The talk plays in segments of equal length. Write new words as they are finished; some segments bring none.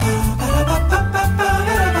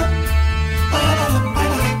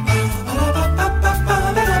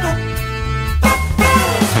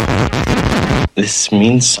This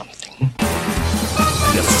means something.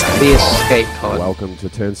 The Escape Pod. Welcome to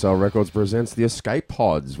Turnstile Records presents The Escape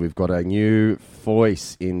Pods. We've got a new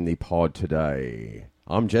voice in the pod today.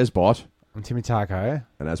 I'm JezBot. I'm Timmy Taco.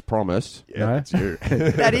 And as promised, That's you.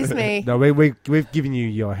 That is me. No, we've given you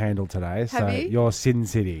your handle today. Have you? You're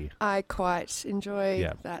CynCity. I quite enjoy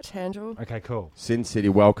that handle. Okay, cool. CynCity,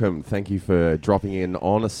 welcome. Thank you for dropping in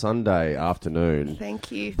on a Sunday afternoon.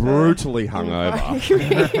 Thank you. For Brutally hungover.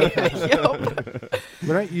 Yup. We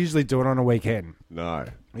don't usually do it on a weekend. No.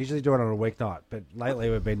 We usually do it on a weeknight, but lately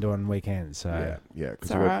we've been doing weekends. So Yeah, because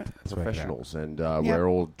It's all we're right. professionals and we're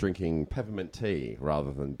all drinking peppermint tea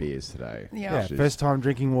rather than beers today. yeah, Which is- first time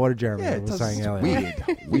drinking water, Jeremy. Yeah, we it were does, saying it's earlier.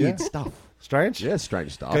 weird stuff. Strange? Yeah,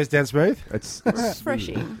 strange stuff. Goes down smooth? It's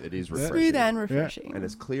Refreshing. It is refreshing. Smooth and refreshing. And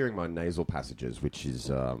it's clearing my nasal passages, which is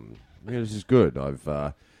this is good.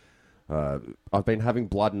 I've been having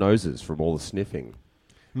blood noses from all the sniffing.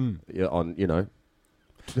 You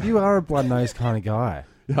are a blood nose kind of guy.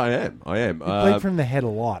 I am. You bleed from the head a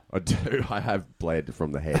lot. I do. I have bled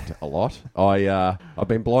from the head a lot. I've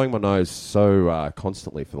been blowing my nose so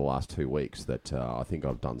constantly for the last 2 weeks that I think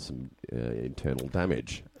I've done some internal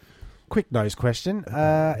damage. Quick nose question.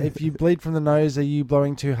 If you bleed from the nose, are you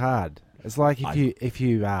blowing too hard? It's like if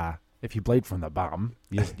you bleed from the bum,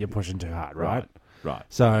 you're pushing too hard, right? Right.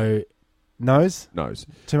 So, nose too much.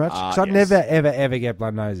 Because I'd yes. never ever get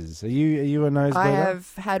blood noses. Are you a nose bleeder? I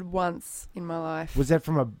have had once in my life. Was that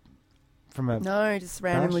from a? No, just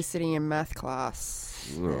randomly Bash? sitting in math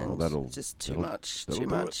class. Oh, and that'll- just too that'll- much. that'll Too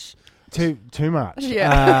do it. much. Too much.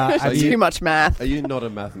 Yeah. So Too much math. Are you not a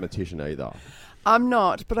mathematician either? I'm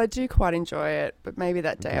not, but I do quite enjoy it. But maybe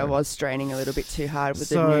that day I was straining a little bit too hard with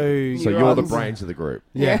the new So you're the neurons. brains of the group.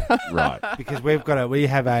 Yeah. Right. Because we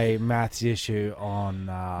have a maths issue on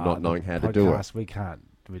Not knowing how to podcast. do it. We can't.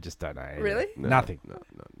 We just don't know. anything. Really? No, Nothing.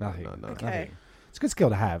 Nothing. Okay. It's a good skill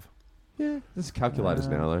to have. Yeah, there's calculators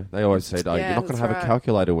now, though. They always said, Yeah, you're not going to that's have a right.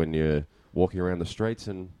 calculator when you're walking around the streets,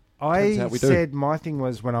 and turns I out we do. said my thing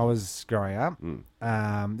was when I was growing up.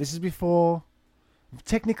 This is before.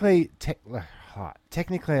 Technically,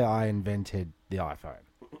 I invented the iPhone.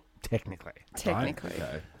 Technically. Technically.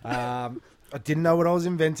 Okay. I didn't know what I was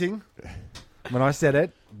inventing when I said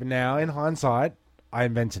it, but now in hindsight, I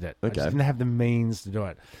invented it. I Okay. just didn't have the means to do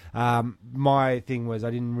it. My thing was I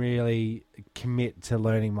didn't really commit to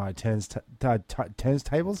learning my turns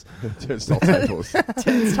tables. Turnstile tables.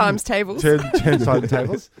 Times tables. Turns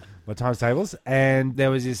tables. My times tables. And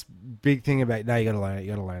there was this big thing about, no, you got to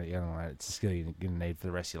learn it. It's a skill you're going to need for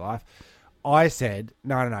the rest of your life. I said,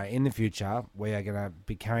 no. In the future, we are going to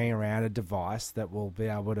be carrying around a device that will be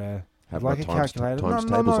able to Have like my a times calculator. tables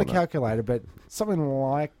Not on a that. calculator, but something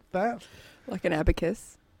like that. Like an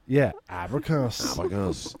abacus. Yeah, abacus. Oh my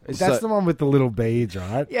gosh. That's the one with the little beads,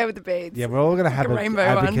 right? Yeah, with the beads. Yeah, we're all going to have a an rainbow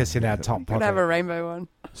abacus in our top Could have a pocket. rainbow one.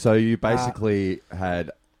 So you basically had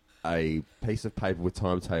a piece of paper with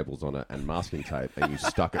timetables on it and masking tape, and you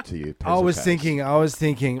stuck it to your pencil I was case.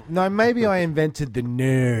 thinking, no, maybe I invented the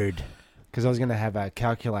nerd. Because I was going to have a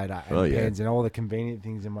calculator and pens and all the convenient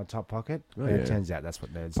things in my top pocket. Oh, But yeah. it turns out that's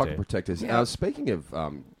what nerds Pocket do. protectors. Yeah. Speaking of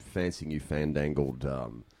fancy new fandangled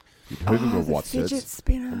Hoover the Watsits, fidget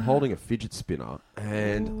spinner. I'm holding a fidget spinner,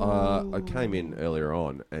 and I came in earlier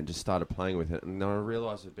on and just started playing with it, and then I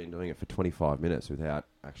realised I've been doing it for 25 minutes without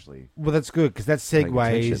actually... Well, that's good because that Paying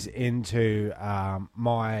segues attention. into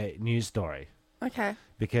my news story. Okay.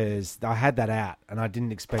 Because I had that out and I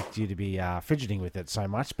didn't expect you to be fidgeting with it so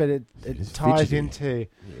much, but it is ties fidgety. into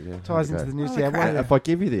Yeah, ties into the news. Yeah, crap. And if I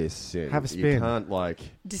give you this, Have a you spin. can't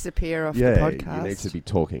Disappear off the you podcast. need to be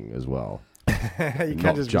talking as well. you not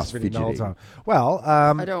can't just, just be spinning the whole fidgeting. time. Well,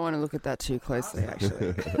 I don't want to look at that too closely,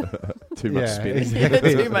 actually. Too much spinning.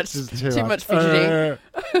 exactly. Too much- It's too much fidgeting.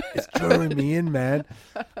 It's drawing me in, man.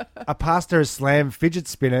 A pastor has slammed fidget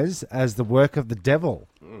spinners as the work of the devil,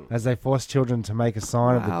 as they force children to make a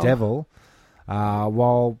sign of the Wow. devil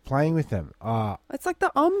while playing with them. It's like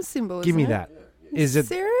the symbol. Give me isn't that. it? Is it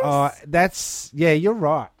serious? That's you're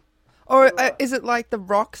right. Or is it like the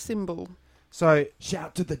rock symbol? So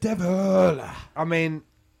Shout to the devil! I mean,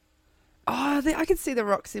 I can see the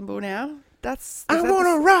rock symbol now. That's. I is that want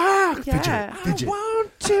to the- rock, Yeah. fidget. I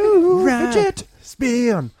want to Fidget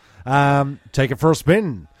spin. Take it for a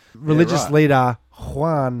spin. Religious right. leader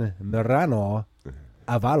Juan Morano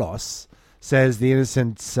Avalos says the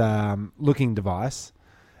innocent looking device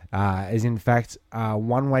is in fact a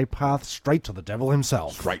one-way path straight to the devil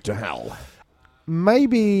himself. Straight to hell.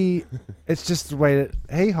 Maybe it's just the way that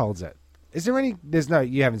he holds it. Is there any?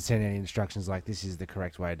 You haven't seen any instructions like this is the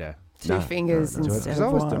correct way to Two fingers do it. instead 'Cause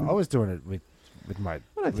of one. I was doing it with my I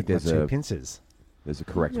don't think with my there's two a- pincers. There's a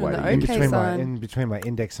correct You're way on to the use okay it. sign. in between my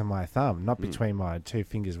index and my thumb, not between my two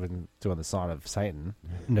fingers when doing the sign of Satan.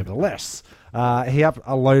 Nevertheless, he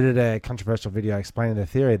uploaded a controversial video explaining the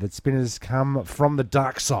theory that spinners come from the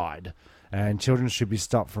dark side, and children should be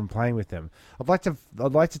stopped from playing with them. I'd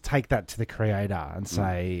like to take that to the creator and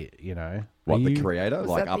say, What, the creator? Was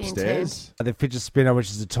Like that the upstairs? the fidget spinner,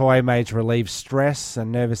 which is a toy made to relieve stress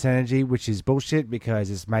and nervous energy, which is bullshit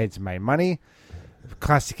because it's made to make money.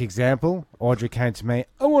 Classic example. Audrey came to me,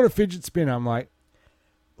 I want a fidget spinner. I'm like,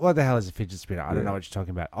 what the hell is a fidget spinner? I don't know what you're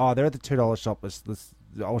talking about. Oh, they're at the $2 shop.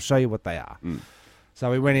 I'll show you what they are. So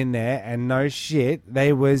we went in there, and no shit,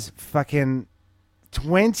 there was fucking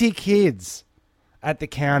 20 kids at the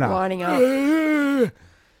counter. Lining up.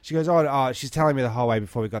 She goes, she's telling me the whole way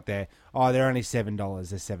before we got there, they're only $7.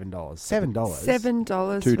 They're $7. $7? $7.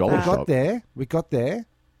 $2 We got there,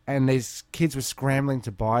 and these kids were scrambling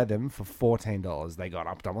to buy them for $14. They got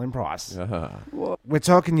up double in price. We're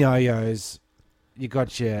talking yo-yos. You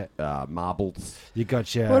got your marbles. You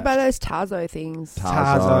got your. What about those Tazo things?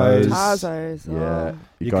 Tarzos. Tarzos. Yeah.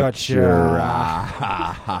 You got your.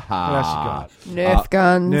 what What else you got? Nerf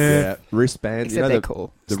guns. Yeah, wristbands. Except they're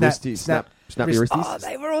cool. The Snap- wristies, snap- snap your wristies. Oh,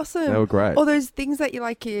 they were awesome. They were great. Or those things that you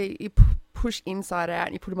like, you push inside out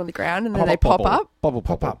and you put them on the ground and then they pop up. Bubble,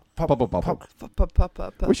 Pop up. Bubble, bubble.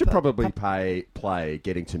 Pop. We should probably play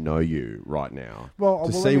Getting to Know You right now. Well,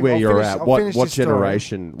 to well, see let me- where I'll you're finish- at. I'll What finish this story.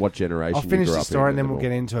 generation? What generation? I'll finish you grew the up story in, and then we'll we'll-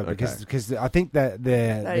 get into it Okay. because I think that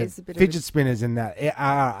That the is a bit of fidget spinners in that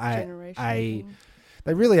are generation a thing.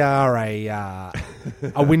 they really are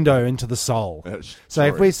a window into the soul. So if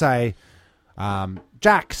Sorry. we say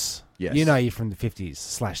Jax, Yes. you know you're from the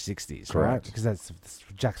 50s/60s, right? Correct. Because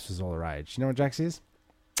Jax was all the rage. You know what Jax is?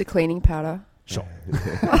 The cleaning powder. Sure.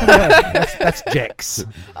 that's Jax.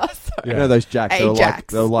 Oh, sorry. You know those jacks?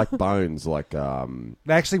 Ajax. They were like bones, like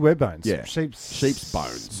They actually were bones. Yeah. Sheep's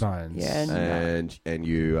bones. Yeah, no. and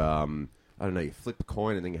you I don't know. You flip a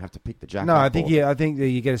coin and then you have to pick the jack. No, up I think or- I think that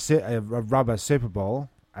you get a rubber Super Bowl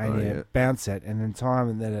and Oh, you yeah. bounce it, and in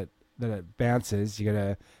time that it bounces, you got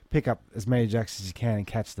to pick up as many jacks as you can and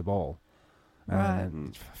catch the ball. Right.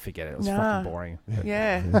 Forget it. It was Nah. fucking boring.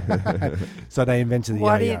 Yeah. So they invented the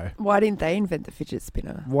yo-yo. Why didn't they invent the fidget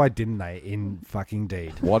spinner? Why didn't they? In fucking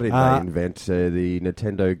deed. Why did they invent the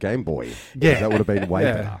Nintendo Game Boy? Yeah. That would have been way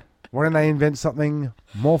better. Why didn't they invent something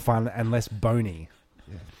more fun and less bony?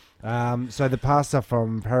 So the pastor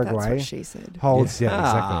from Paraguay That's what she said. holds. Yeah,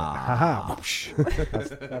 Ah.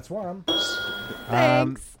 exactly. that's one.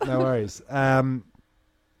 Thanks. No worries.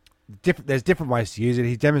 There's different ways to use it.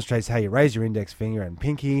 He demonstrates how you raise your index finger and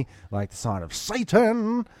pinky, like the sign of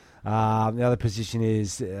Satan. The other position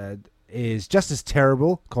is just as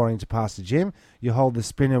terrible, according to Pastor Jim. You hold the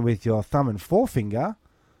spinner with your thumb and forefinger,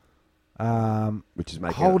 Which is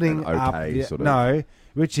making holding an okay up. sort of. No,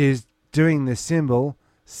 which is doing the symbol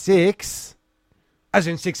 6, as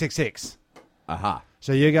in 666. Aha.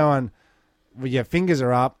 So you're going, well, your fingers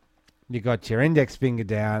are up, you got your index finger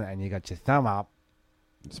down, and you got your thumb up.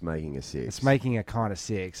 It's making a 6. It's making a kind of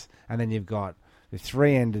 6, and then you've got the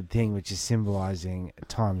 3-ended thing, which is symbolizing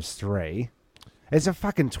times 3. It's a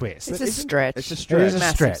fucking twist. It's a stretch. It's a It stretch. is a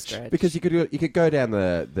Massive stretch. Because you could go down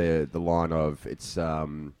the line of it's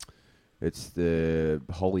the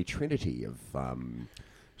Holy Trinity of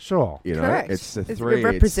Sure. you know Correct. it's the It three.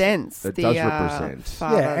 represents it the does represent.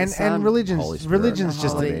 Father, Yeah, the Son. and religion's Holy Spirit. religion's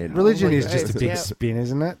just Holy- a, religion Holy is just a Ghost, big yep. spin,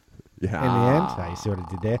 isn't it? Yeah. In the end, so you see what I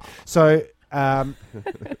did there. So,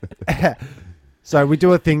 so we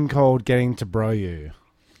do a thing called getting to bro you.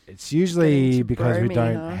 It's usually Getting to because bro we me,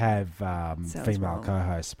 don't huh? have Sounds female wrong.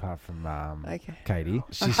 co-hosts apart from Okay. Katie.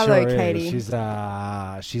 She hello, sure is. Katie.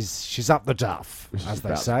 She's up the duff, She's as they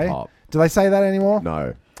about to say. pop. Do they say that anymore?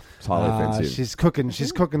 No, it's highly offensive. She's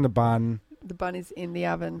cooking the bun. The bun is in the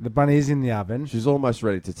oven. The bun is in the oven. She's almost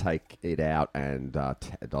ready to take it out and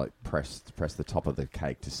press the top of the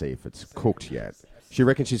cake to see if it's cooked yet. She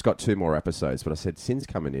reckons she's got 2 more episodes, but I said, Cin's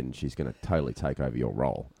coming in, she's going to totally take over your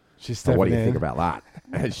role. She's So what do you stepping think in. about that?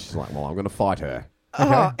 And she's like, well, I'm going to fight her. Oh,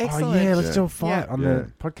 Okay. excellent. yeah, let's Yeah. do a fight Yeah. on Yeah.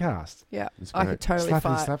 the podcast. Yeah, It's I great. could totally Slap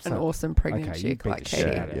and fight slap an slap. awesome pregnant Okay, you chick beat like the shit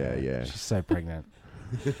Katie. out of her. Yeah. She's so pregnant.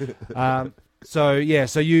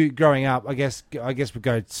 So you growing up, I guess we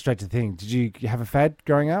go straight to the thing. Did you have a fad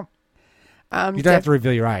growing up? You don't have to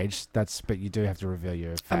reveal your age. But you do have to reveal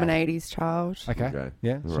your fad. I'm an 80s child. Okay. Okay.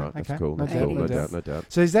 Yeah. All sure. right. That's Okay. cool. No That's doubt, cool. no No doubt. doubt. No doubt.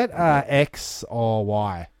 So is that X or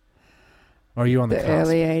Y? Or are you on the The cusp?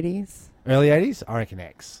 early 80s. Early 80s? I reckon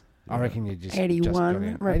X. I Yeah. reckon you just 81 got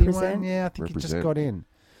in. represent? 81, yeah, I think you just Represent. got in.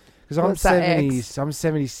 Because I'm What's that 70. X? I'm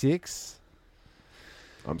 76,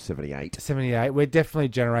 I'm 78. 78. We're definitely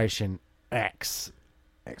Generation X.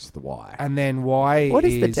 X to the Y. And then Y What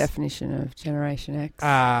is the definition of Generation X?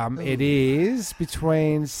 It is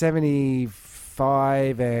between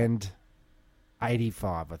 75 and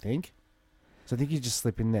 85, I think. So I think you just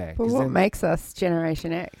slip in there. Well, what makes us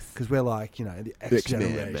Generation X? Because we're like, the X X-Men,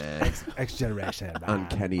 generation. man. X generation.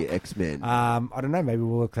 Uncanny X-Men. I don't know. Maybe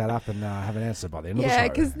we'll look that up and have an answer by the end of the show. Yeah,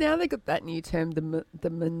 because now they got that new term, the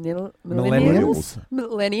millennials.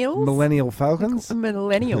 Millennial Falcons? A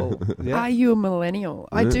millennial. Yeah. Are you a millennial?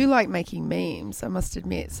 I do like making memes, I must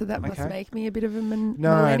admit. So that must make me a bit of a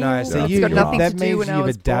millennial. No. So it's got nothing that to do means when I you've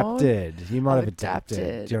was adapted. born. You might have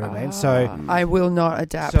adapted. Do you know what I mean? So I will not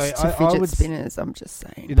adapt to fidget spinners. I'm just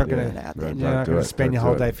saying. You're not going to to spend your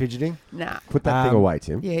whole day fidgeting? Nah. Put that thing away,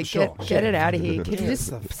 Tim. Yeah, Sure. get it out of here. Can you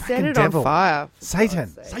just set it devil. on fire?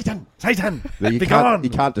 Satan. You Be gone.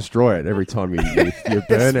 can't destroy it every time you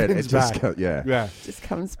burn it. It just Just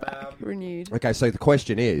comes back renewed. Okay, so the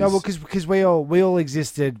question is... No, well, because we all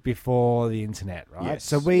existed before the internet, right? Yes.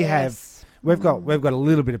 So we've got a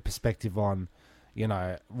little bit of perspective on,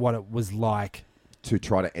 what it was like to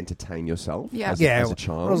try to entertain yourself as a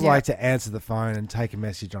child. What it was like to answer the phone and take a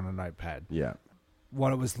message on a notepad. Yeah.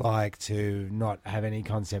 What it was like to not have any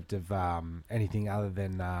concept of anything other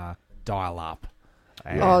than dial up.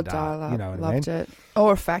 And, dial up. You know what Loved I mean? it.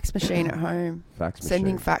 Or a fax machine at home.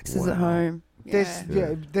 Sending faxes at home.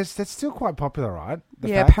 That's still quite popular, right? The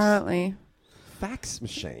fax? Apparently. Fax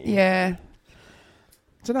machine? Yeah.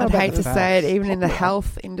 I'd hate to say it, even in the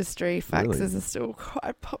health industry, faxes are still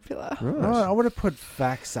quite popular. Right. I would have put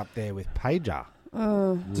fax up there with pager.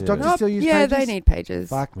 Do doctors still use pages? Yeah, they need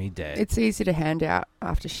pages. Fuck me dead. It's easy to hand out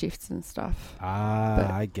after shifts and stuff.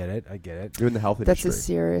 I get it. You're in the health That's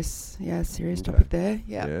industry. a serious topic there.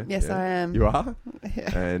 Yeah. Yes, I am. You are?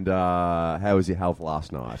 Yeah. And how was your health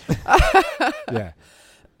last night? Yeah.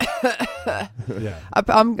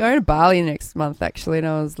 I'm going to Bali next month, actually, and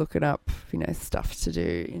I was looking up, stuff to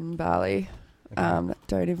do in Bali that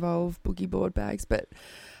don't involve boogie board bags. But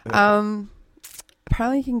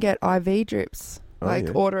apparently you can get IV drips.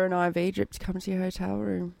 Order an IV drip to come to your hotel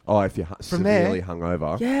room. Oh, if you're severely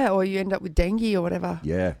hungover. Yeah, or you end up with dengue or whatever.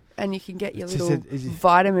 Yeah. And you can get your little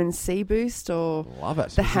vitamin C boost or Love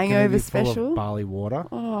it. the hangover special. Full of barley water.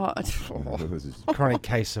 This is Chronic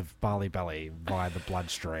case of barley belly via the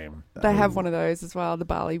bloodstream. They have one of those as well, the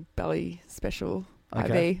barley belly special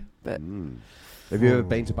IV. But have you ever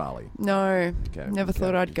been to Bali? No. Never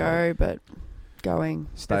thought I'd go, but going.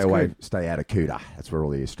 Stay away. Stay out of Kuta. That's where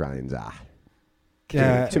all the Australians are. Too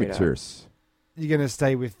many tourists. You're going to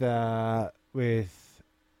stay with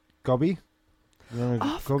Gobby?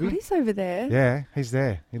 Oh, God, he's over there. Yeah, he's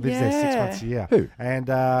there. He lives there 6 months a year. Who? And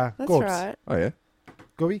That's Gorbs. right. Oh, yeah.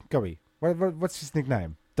 Gobby. What's his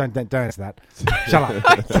nickname? Don't answer that. Shut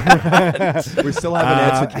up. We still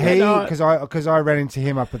haven't answered. Because I ran into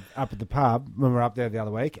him up at the pub when we were up there the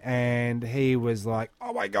other week, and he was like,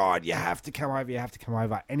 "Oh my God, you have to come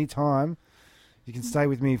over anytime. You can stay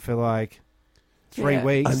with me for like 3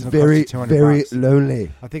 weeks. I'm very $200.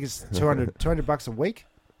 lonely. I think it's $200 a week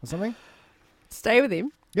or something. Stay with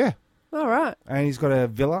him? Yeah. All right. And he's got a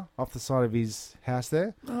villa off the side of his house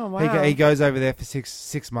there. Oh, wow. He goes over there for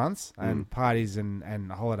six months and parties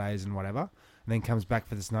and holidays and whatever, and then comes back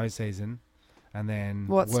for the snow season, and then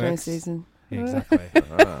snow season? Yeah, exactly.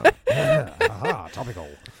 Topical.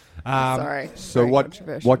 Sorry. So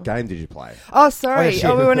what game did you play? Oh, sorry.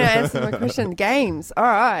 Oh, we want to answer my question. Games. All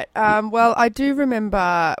right. Well, I do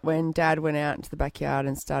remember when Dad went out into the backyard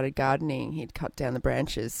and started gardening, he'd cut down the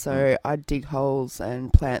branches. So I'd dig holes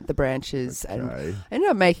and plant the branches and ended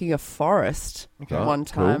up making a forest one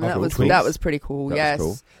time. Cool. That was pretty cool. That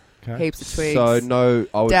was cool. Okay. Heaps of twigs. So no,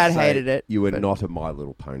 I would Dad say hated it. You were not a My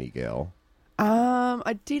Little Pony girl.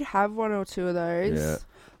 I did have one or two of those. Yeah.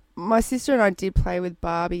 My sister and I did play with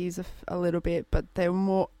Barbies a little bit, but they were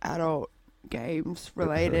more adult games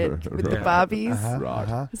related with the Barbies.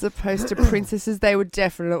 Right. As opposed to princesses, they were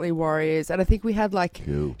definitely warriors. And I think we had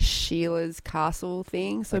Sheila's castle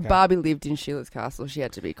thing. So Barbie lived in Sheila's castle. She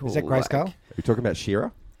had to be cool. Is that Grayskull? Are you talking about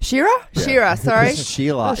She-Ra? Sheila? Yeah. Sheila, sorry.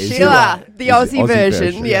 Sheila. Sheila, the Aussie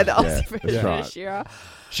version. Yeah, the Aussie version that's right. of Sheila.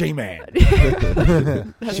 She-Man.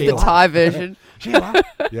 That's the Thai version. Sheila.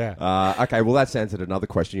 Yeah. Okay, well, that's answered another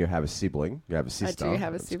question. You have a sibling. You have a sister. I do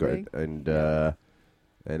have a sibling. Good.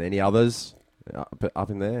 And any others up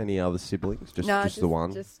in there? Any other siblings? Just the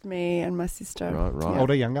one? Just me and my sister. Right. Yeah.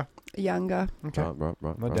 Older, younger? Younger. Okay. Right.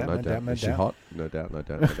 No doubt. Is she hot? No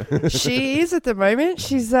doubt. She is at the moment.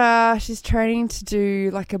 She's training to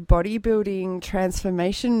do like a bodybuilding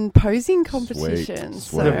transformation posing competition.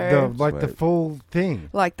 Sweet. So the full thing.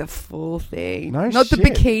 like the full thing. No Not shit. the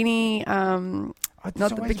bikini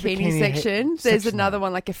Not the bikini section. There's another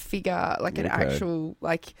one, like a figure, like an actual,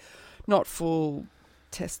 like, not full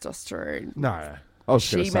testosterone. No. I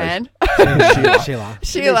was going to say, She-man.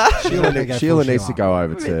 Sheila needs to go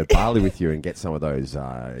over to Bali with you and get some of those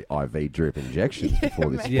IV drip injections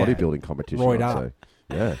before this bodybuilding competition. Roid up.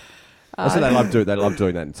 Yeah. That's what they love doing. They love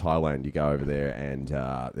doing that in Thailand. You go over there and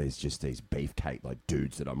there's just these beefcake like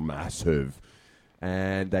dudes that are massive,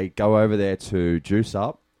 and they go over there to juice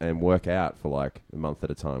up and work out for like a month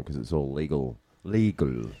at a time because it's all legal.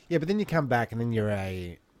 Yeah, but then you come back and then you're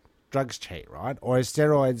a drugs cheat, right? Or is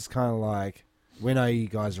steroids kind of like, we know you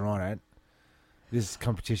guys are on it. This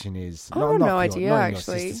competition is... I have no idea, not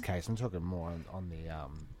actually. in your sister's case. I'm talking more on the...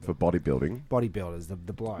 For bodybuilding? Bodybuilders, the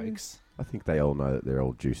blokes. I think they all know that they're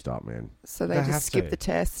all juiced up, man. So they just skip the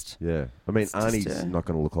test. Yeah. I mean, It's Arnie's not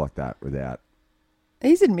going to look like that without...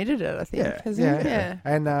 He's admitted it, I think. Yeah. Hasn't he? Yeah.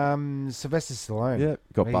 And Sylvester Stallone. Yeah.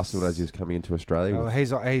 Got busted as he was coming into Australia. Oh,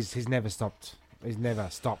 he's never stopped. He's never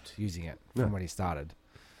stopped using it from when he started.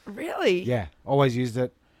 Really? Yeah. Always used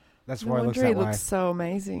it. That's why he looks that way. He looks so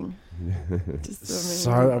amazing. Just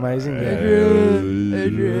so amazing.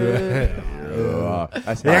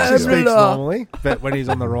 That's he actually speaks normally, but when he's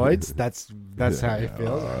on the roids, that's how he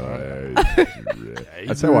feels.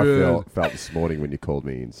 That's how I felt this morning when you called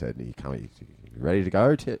me and said, "You ready to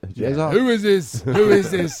go, Jezza?" Who is this? Who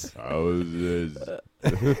is this? Who is this?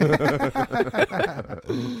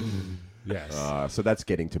 Yes. So that's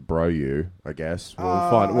getting to bro you, I guess.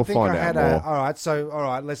 We'll find out more. All right.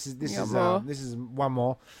 So this is one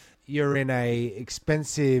more. You're in a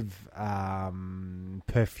expensive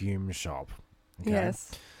perfume shop. Okay?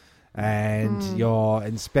 Yes. And you're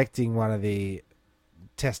inspecting one of the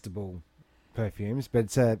testable perfumes, but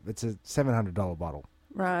it's a $700 bottle.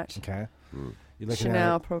 Right. Okay. You're looking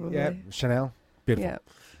Chanel, at it. probably. Yeah, Chanel. Beautiful. Yeah.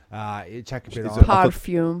 You check a bit on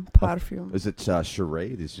Parfum. Is it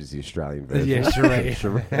Cherie? This is the Australian version. Yeah,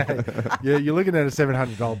 Cherie. Yeah, you're looking at a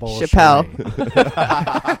 $700 bottle. Chappelle.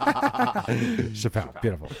 Chappelle,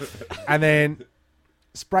 beautiful. And then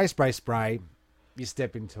spray. You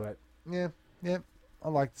step into it. Yeah. I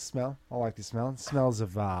like the smell. It smells of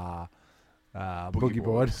Boogie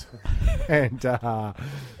Board and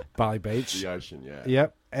Bali Beach. The ocean, yeah.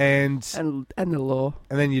 Yep. And the law.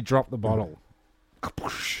 And then you drop the bottle.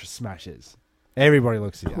 Smashes. Everybody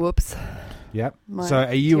looks at you. Whoops. Yep. My so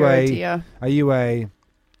are you I'm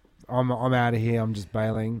out of here, I'm just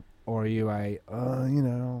bailing, or are you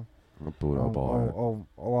I'll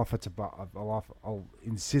offer to buy, I'll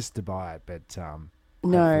insist to buy it, but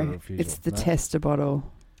no, it's the tester bottle.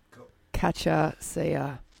 Cool. Catcha, see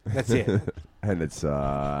ya. That's it. And it's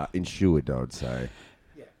insured, I would say.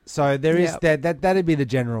 Yeah. So there is that'd be the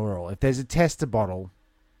general rule. If there's a tester bottle,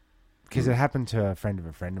 because it happened to a friend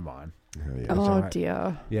of mine. Oh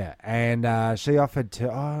dear. Yeah, and she offered to.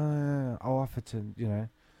 I'll offer to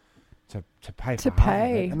to pay for half of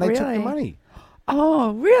it. And they took the money.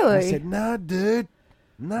 Oh really? I said, no, dude,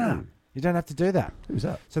 no, you don't have to do that. Who's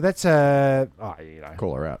that? So that's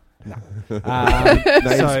call her out. No.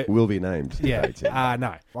 Names will be named. Yeah.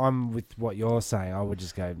 No. I'm with what you're saying. I would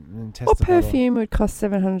just go test what the perfume would cost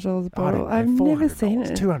 $700 a bottle? I've never seen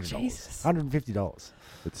it. $200. $150.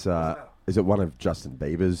 It's is it one of Justin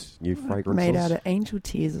Bieber's new fragrances? Made out of angel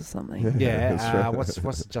tears or something. Yeah. What's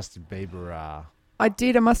Justin Bieber? I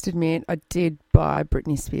must admit, I did buy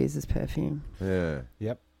Britney Spears' perfume. Yeah.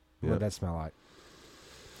 Yep. What did that smell like?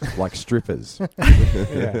 Like strippers.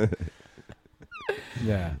 Yeah.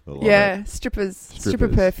 Yeah, stripper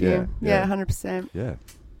perfume. Yeah, 100%. Yeah.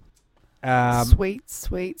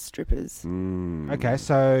 Sweet strippers. Okay,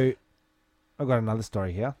 so I've got another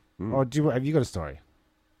story here. Or have you got a story?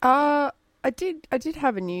 I did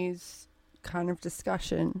have a news kind of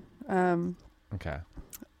discussion. Okay.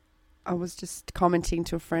 I was just commenting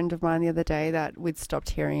to a friend of mine the other day that we'd stopped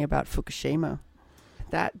hearing about Fukushima.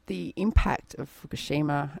 That the impact of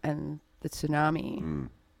Fukushima and the tsunami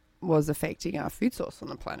was affecting our food source on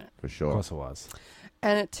the planet. For sure. Of course it was.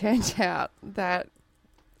 And it turned out that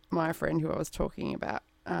my friend who I was talking about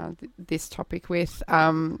this topic with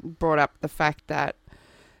brought up the fact that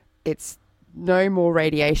it's no more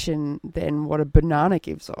radiation than what a banana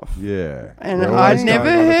gives off. Yeah. And I'd never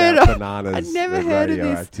heard of bananas. I'd never heard of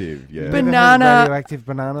this banana radioactive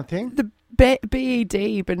banana thing. The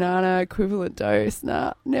BED banana equivalent dose.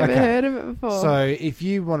 Nah, never heard of it before. So if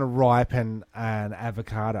you want to ripen an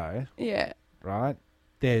avocado, right?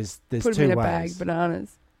 There's put two them in a ways. bag,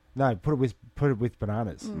 bananas. No, put it with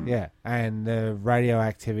bananas. Yeah, and the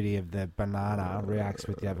radioactivity of the banana reacts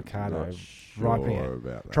with the avocado, ripening it.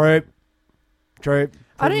 About that. True.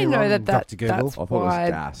 I didn't know that I thought it was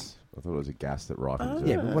gas. I thought it was a gas that ripens.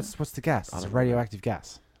 Yeah, but what's the gas? It's a radioactive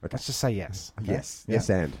gas. Okay. Let's just say yes. Okay? Yes. Yeah.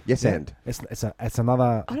 Yes, Yeah. and. It's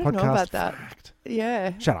another I don't podcast. know about that. Fact.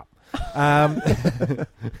 Yeah. Shut up.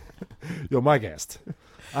 You're my guest.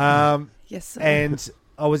 Yes. Sir. And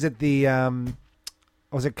I was at the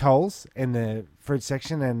Coles in the fruit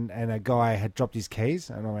section, and a guy had dropped his keys,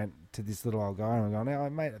 and I went to this little old guy, and I'm going, "Oh,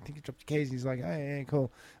 mate, I think you dropped your keys." And he's like, "Oh, yeah, cool."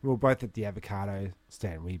 We were both at the avocado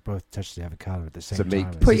stand. We both touched the avocado at the same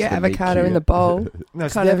time. Put your avocado in the bowl. No,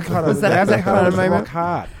 it's kind the of- avocado. was The that avocado kind of was rock moment?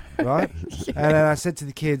 hard, right? And then I said to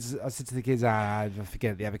the kids, forget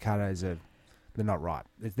it, the avocados they're not ripe.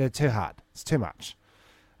 They're too hard. It's too much.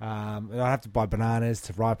 And I have to buy bananas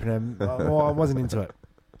to ripen them. Well, I wasn't into it.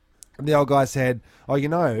 And the old guy said, "Oh, you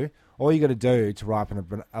know, all you got to do to ripen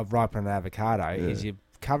an avocado is you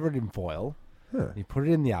cover it in foil, you put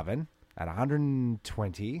it in the oven at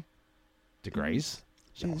 120 degrees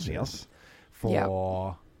Celsius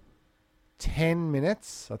for 10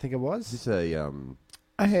 minutes, I think it was." Is this a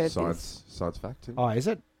I heard science fact? Oh, is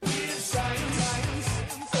it?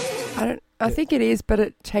 I think it is, but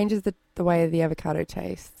it changes the way the avocado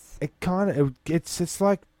tastes. It kind of it's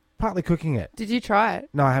like partly cooking it. Did you try it?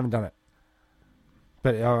 No, I haven't done it.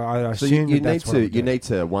 But I So assume you that's what it would need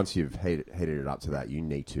do. to once you've heated it up to that, you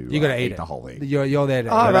need to You gotta eat it. the whole thing. You're there. To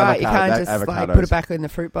Oh, That right. You avocado- can't that just like avocados- put it back in the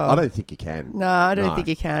fruit bowl. I don't think you can. No, I don't No. think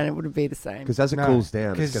you can. It wouldn't be the same. Because as it No, cools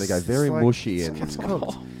down, it's 'cause going to go it's very like- mushy and it's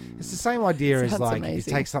cooked. It's the same idea as Sounds like if you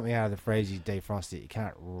amazing. take something out of the freezer, you defrost it. You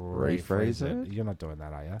can't refreeze it. You're not doing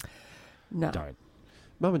that, are you? No. Don't.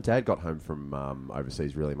 Mum and Dad got home from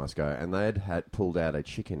overseas really must go, and they had pulled out a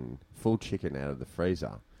full chicken out of the freezer,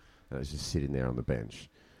 and it was just sitting there on the bench.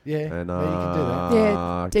 Yeah, And yeah, you can do that.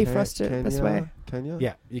 Yeah, defrost it, best way. Can you?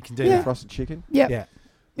 Yeah, you can do Yeah. that. Defrosted chicken. Yep. Yeah,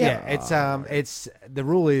 Yep. yeah. It's the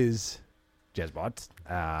rule is,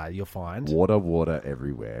 JezBot, you'll find. Water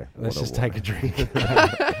everywhere. Let's Water, just take a drink.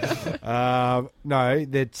 No,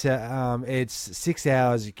 that it's 6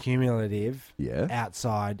 hours cumulative Yeah.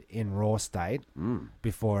 outside in raw state Mm.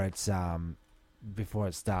 before it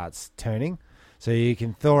starts turning. So you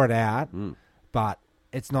can thaw it out, Mm. but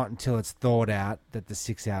it's not until it's thawed out that the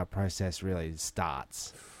 6 hour process really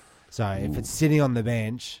starts. So if it's sitting on the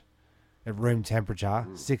bench at room temperature,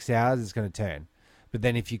 6 hours, it's going to turn. But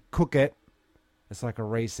then if you cook it, it's like a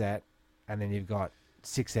reset, and then you've got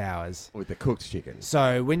 6 hours. With the cooked chicken.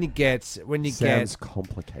 So when you get Sounds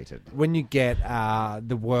complicated.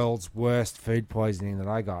 the world's worst food poisoning that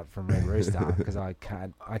I got from Red Rooster, because I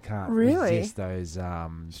can't Really? resist those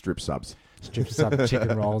Strip subs. strips of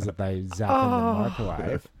chicken rolls that they zap in the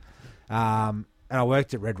microwave. And I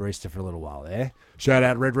worked at Red Rooster for a little while there. Shout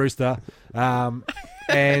out Red Rooster. And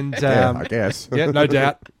Yeah, I guess. yeah, no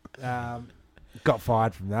doubt. Got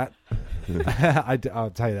fired from that. I'll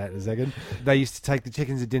tell you that in a second. They used to take the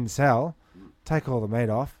chickens that didn't sell, take all the meat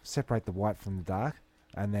off, separate the white from the dark,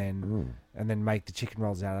 and then make the chicken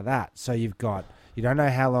rolls out of that. So you don't know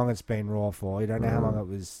how long it's been raw for. You don't know how long it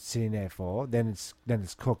was sitting there for. Then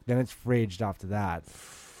it's cooked. Then it's fridged after that.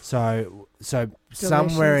 So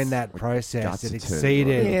somewhere in that process, Guts it are turned,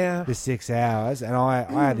 exceeded right? Yeah. the 6 hours, and I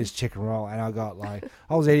had this chicken roll, and I got like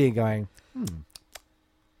I was eating it going.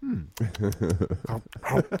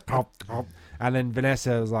 And then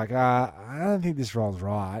Vanessa was like, I don't think this roll's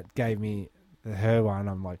right. Gave me her one.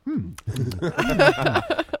 I'm like,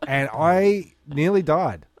 and I nearly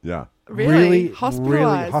died. Yeah. Really? Really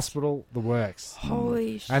Hospitalized? hospital the works.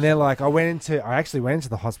 Holy shit. And they're like, I actually went into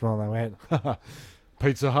the hospital, and they went,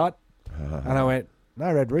 Pizza Hut, and I went,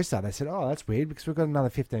 no, Red Rooster. They said, oh, that's weird because we've got another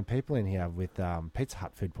 15 people in here with Pizza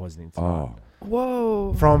Hut food poisoning tonight. Oh.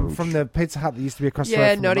 Whoa. From the Pizza Hut that used to be across the road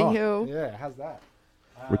Yeah, from Notting the Hill. Yeah, how's that?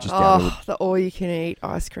 Which is down Oh, the all-you-can-eat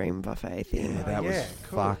ice cream buffet thing. to that was yeah,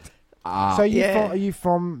 cool. fucked. So Yeah. are you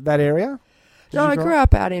from that area? Did No, you I grow grew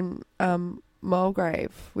up out in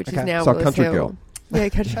Mulgrave, which Okay. is now So a Willis country Hill. girl. Yeah,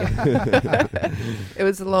 country girl. It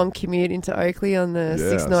was a long commute into Oakley on the Yeah,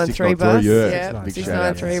 693 bus. Yeah, Big big shout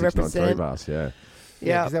out to 693 represent. bus, yeah.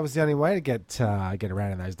 Yeah. because that was the only way to get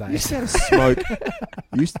around in those You used days. to have smoke.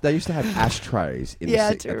 They used to have ashtrays in Yeah,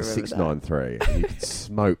 I the do at the remember 693. And you could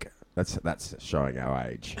smoke. That's showing our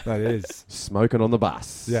age. That is. Smoking on the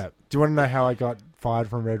bus. Yeah. Do you want to know how I got fired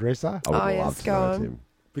from Red Rooster? I would Oh, love yes, to go know, on. Tim.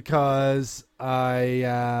 Because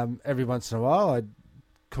I every once in a while I'd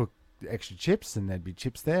cook extra chips, and there'd be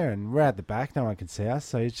chips there, and we're at the back, no one can see us,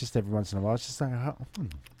 so it's just every once in a while it's just like have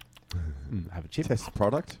a chip. Test the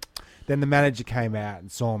product. Then the manager came out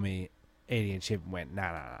and saw me eating a chip and went, no,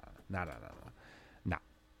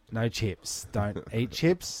 no chips. Don't eat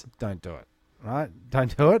chips. Don't do it. Right?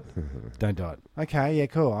 Don't do it. Don't do it. Okay, yeah,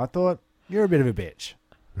 cool. I thought you're a bit of a bitch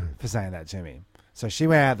for saying that to me. So she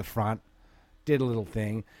went out the front, did a little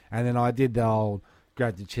thing, and then I did the old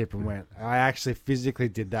grabbed the chip and went. I actually physically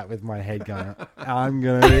did that with my head going, I'm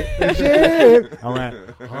going to eat the chip. I went,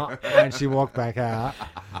 huh? And she walked back out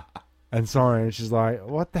and saw her, and she's like,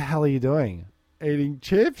 what the hell are you doing? Eating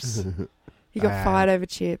chips? You got fired over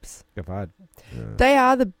chips. Got fired. Yeah. They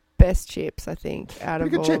are the best chips, I think, out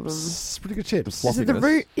Pretty of good all chips. Pretty good chips. of them.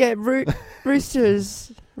 Is it the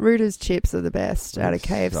Roosters chips are the best out of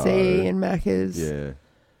KFC and Macca's. Yeah.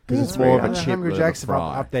 Because it's more of a The chip Hungry than Jacks a have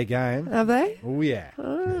fry. up their game. Have they? Oh, yeah.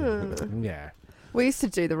 Oh. Yeah. We used to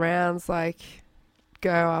do the rounds, like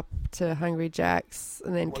go up to Hungry Jack's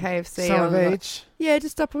and then KFC. Some on of the- each. Yeah,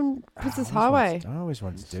 just up on Princess Highway. I always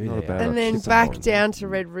wanted to do Not a that. bad And then chips back on. down to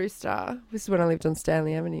Red Rooster. This is when I lived on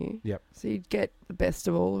Stanley Avenue. Yep. So you'd get the best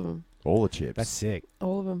of all of them. All the chips. That's sick.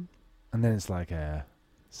 All of them. And then it's like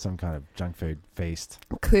some kind of junk food feast.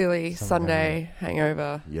 Clearly, Some Sunday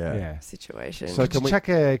hangover yeah. situation. So Could you chuck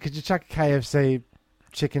a KFC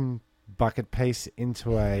chicken bucket piece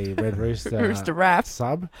into a Red Rooster, Rooster wrap.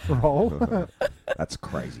 sub roll? That's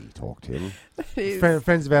crazy talk, Tim. It is.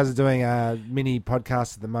 Friends of ours are doing a mini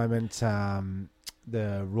podcast at the moment,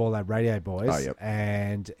 the Raw Lab Radio Boys, Oh, yep.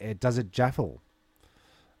 and it does it Jaffle.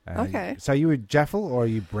 Okay. So you would Jaffle or are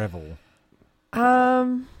you Breville?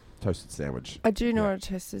 Toasted sandwich. I do know what a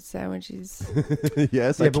toasted sandwich is.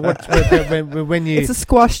 Yes, Yeah, but when you It's a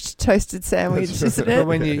squashed toasted sandwich, isn't but it?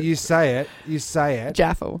 when you say it,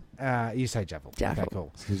 Jaffle. you say Jaffle. Jaffle. Okay,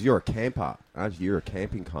 cool. Because you're a camper, aren't you? You're a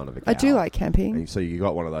camping kind of a I do gal. like camping. And so you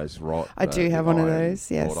got one of those, right? I do have one of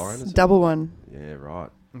those, yes. Wrought iron, is it? Double one. Yeah, right.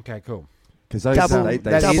 Okay, cool. Because those Double- they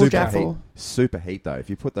double super Jaffle. heat, super heat though.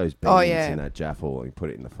 If you put those beans Oh, yeah. in that Jaffle and you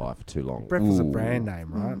put it in the fire for too long, Breville's a ooh. brand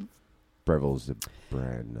name, right? Breville's the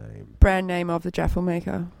brand name. Brand name of the Jaffle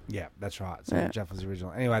maker. Yeah, that's right. So Yeah. Jaffle's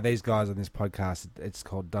original. Anyway, these guys on this podcast, it's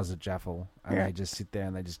called Does It Jaffle, and Yeah. they just sit there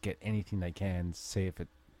and they just get anything they can, see if it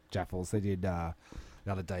jaffles. They did the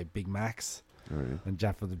other day Big Macs Oh, yeah. and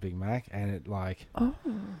jaffled the Big Mac, and it like Oh.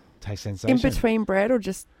 tastes sensation. In between bread or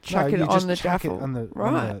just chuck No, it you on just the chuck it Jaffle? on the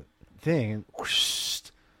Right. thing, and whoosh,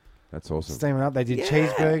 That's awesome. steaming up. They did Yeah.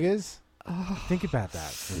 cheeseburgers. Oh. Think about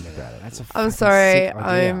that. That's a I'm fucking sorry, sick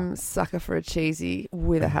idea. I'm sucker for a cheesy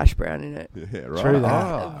with a hash brown in it. Yeah, right. True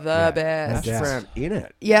that. Oh, The yeah. best. hash Yes. brown in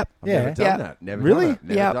it. Yep. I've Yeah. never done Yeah. that. Never Really? done it.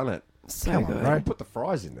 Never Yep. done it. So Come on, good. bro. I put the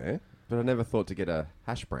fries in there, but I never thought to get a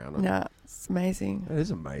hash brown. Nah, it's amazing. That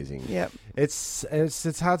is amazing. Yep. It's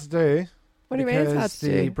hard to do. What do you mean it's hard because to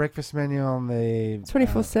the do? breakfast menu on the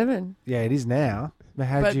 24/7. yeah, it is now. But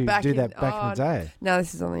how But did you back do in- that back in the day? No,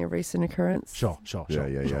 this is only a recent occurrence. Sure. Yeah,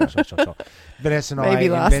 yeah. Sure. Vanessa and Maybe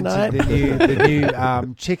I last invented the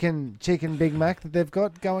new chicken Big Mac that they've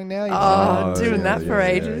got going now. You've Oh, seen it? doing that for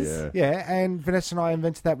ages. Yeah, and Vanessa and I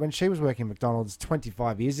invented that when she was working at McDonald's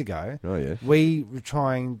 25 years ago. Oh, yeah. We were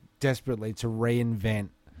trying desperately to reinvent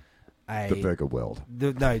The burger world.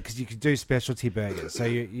 no, because you could do specialty burgers. So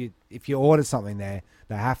you if you order something there,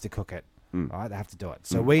 they have to cook it. Right? They have to do it.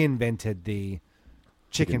 So we invented the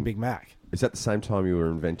chicken Big Mac. Is that the same time you were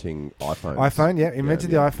inventing iPhones? iPhone, yeah.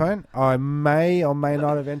 Invented yeah. the iPhone. I may or may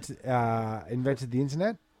not have invented the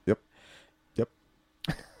internet. Yep.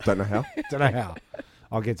 Don't know how. Don't know how.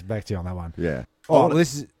 I'll get back to you on that one. Yeah. Oh,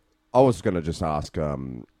 this is... I was going to just ask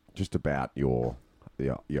just about your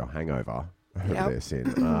hangover over Yep. there, Sin.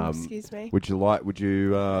 Excuse me. Would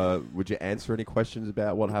you answer any questions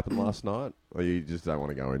about what happened last night, or you just don't want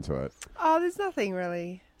to go into it? Oh, there's nothing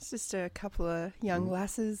really. It's just a couple of young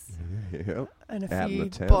lasses Yeah. and a Out in few the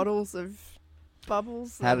town. bottles of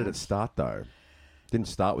bubbles. How did it start though? Didn't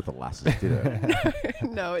start with the lasses, did it?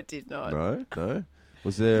 No, it did not. No.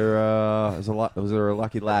 Was there was there a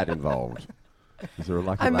lucky lad involved? Was there a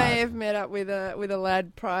lucky I lad? may have met up with a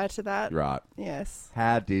lad prior to that. Right. Yes.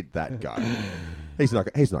 How did that go? He's not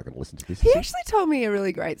going to listen to this. He is actually told me a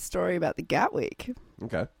really great story about the Gatwick.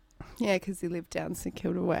 Okay. Yeah, because he lived down St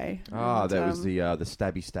Kilda Way. Ah, And, that was the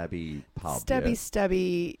stabby pub.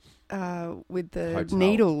 stabby with the Hotel.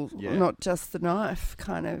 needle, Yeah. not just the knife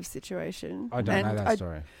kind of situation. I don't know that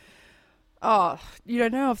story. Oh, you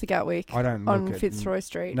don't know of the Gatwick I don't on look at- Fitzroy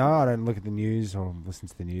Street? No, I don't look at the news or listen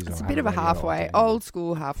to the news. It's or a bit have of a radio or halfway, anything. old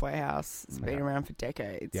school halfway house. It's been Okay. around for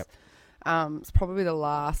decades. Yep. It's probably the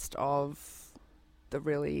last of the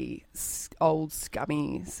really old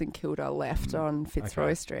scummy St Kilda left on Fitzroy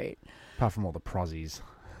Okay. Street. Apart from all the prozzies.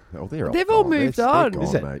 Oh, they're They've all gone. moved They're on. gone,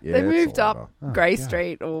 Is it? mate. Yeah, They it's moved all up over. Oh, Grey yeah.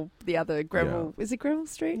 Street or the other Greville. Is it Greville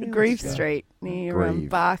Street? Yeah, Grieve yeah. Street near Grieve.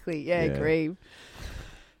 Barclay. Yeah, Yeah. Grieve.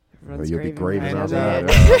 Well, Everyone's you'll be grieving around over there.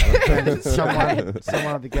 that.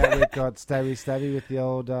 someone at the Gatwick got stabby with the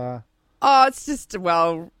old... Oh, it's just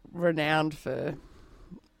well renowned for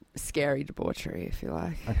scary debauchery, if you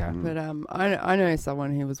like. Okay. But I know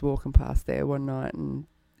someone who was walking past there one night and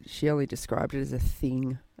she only described it as a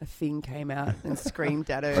thing. A thing came out and screamed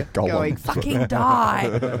at her, going, "Fucking die!"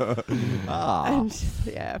 And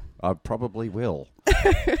yeah, I probably will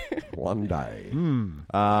one day.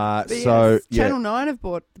 But So yes, Channel 9 have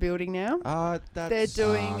bought the building now. They're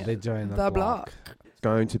doing the block. It's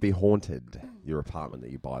going to be haunted. Your apartment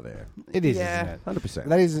that you buy there. It is, Yeah. isn't it? 100%.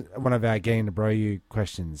 That is one of our getting to bro you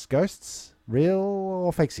questions. Ghosts, real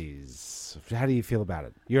or fakesies? How do you feel about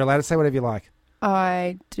it? You're allowed to say whatever you like.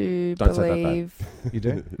 I do Don't say that, babe. You do?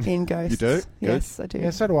 believe in ghosts. You do? Yes, I do. Yeah,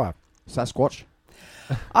 so do I. Sasquatch.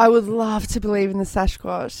 I would love to believe in the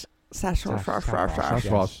Sasquatch.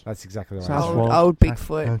 Sasquatch. That's exactly right. Sasquatch. Old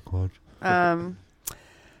Bigfoot. Sasquatch.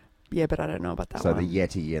 Yeah, but I don't know about that So one. the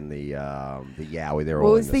Yeti and the Yowie, they're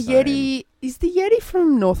Well, all is in the the same. Yeti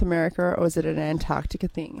from North America or is it an Antarctica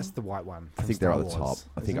thing? That's the white one. I from think they're Star at the top. Wars,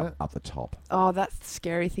 I think isn't it? up the top. Oh, that's the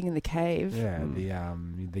scary thing in the cave. Yeah, the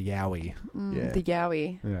Yowie. Yeah. The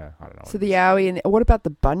Yowie. Yeah, I don't know. So the Yowie and what about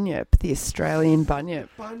the Bunyip, the Australian Bunyip?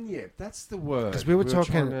 Bunyip, that's the word. 'Cause we were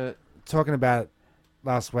talking about it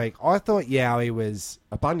last week. I thought Yowie was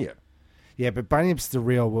a bunyip. yeah, but Bunyip's the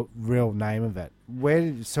real name of it.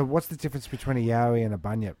 So what's the difference between a Yowie and a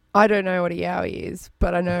Bunyip? I don't know what a Yowie is,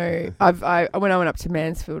 but I know when I went up to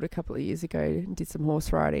Mansfield a couple of years ago and did some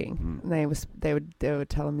horse riding, and they were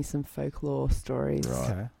telling me some folklore stories, Right.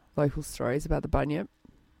 Okay. local stories about the Bunyip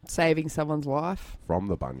saving someone's life. From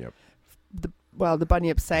the bunyip. The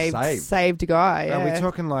Bunyip saved a guy. Are Yeah. we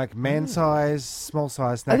talking like man size, small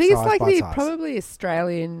size, snack I think it's size, like bite the size? probably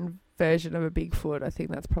Australian version of a Bigfoot. I think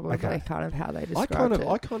that's probably Okay. kind of how they I described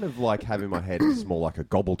it. kind of like have in my head it's more like a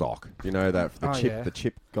gobbledock. You know that the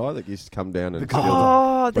chip guy that used to come down and steal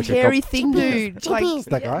Oh, the like a hairy gob- thing dude. Like,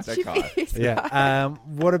 That guy? That guy. Chippies. Yeah.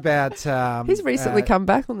 What about? He's recently come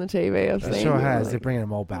back on the TV. I've It seen. sure has. Like- They're bringing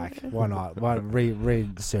them all back. Why not? Why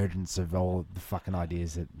resurgence of all the fucking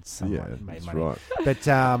ideas that someone made that's money. right. But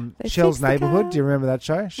They Shell's fixed the Neighborhood. car. Do you remember that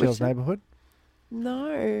show? Shell's one? Neighborhood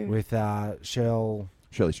No. with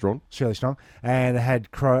Shirley Strong. Shirley Strong, and it had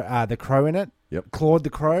the crow in it. Yep. Claude the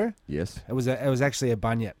crow. Yes. It was actually a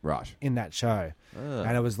bunyip Right. in that show,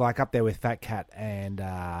 and it was like up there with Fat Cat and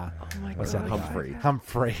Oh my what's god. that guy? Humphrey.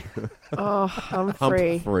 Humphrey. Oh,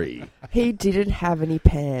 Humphrey. Humphrey. He didn't have any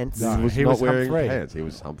pants. No. He was he not was wearing Humphrey. pants. He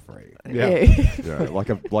was Humphrey. Yeah. Yeah,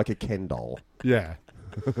 like a Ken doll. Yeah.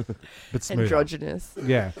 But smoother. Androgynous.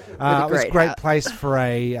 Yeah. a It was a great great hat. place for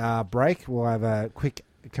a break. We'll have a quick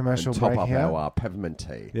commercial And top break up here. our peppermint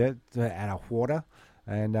tea. Yeah, and our water.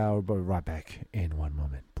 And we'll be right back in one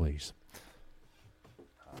moment, please.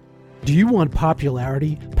 Do you want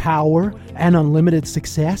popularity, power, and unlimited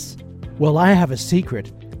success? Well, I have a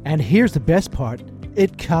secret, and here's the best part.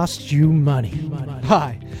 It costs you money.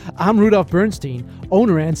 Hi, I'm Rudolph Bernstein,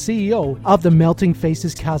 owner and CEO of the Melting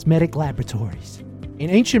Faces Cosmetic Laboratories. In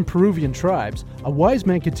ancient Peruvian tribes, a wise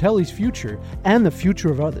man could tell his future and the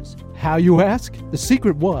future of others. How, you ask? The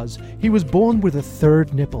secret was he was born with a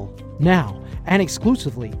third nipple. Now, and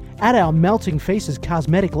exclusively, at our Melting Faces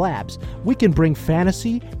Cosmetic Labs, we can bring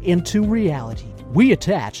fantasy into reality. We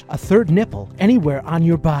attach a third nipple anywhere on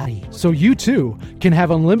your body, so you too can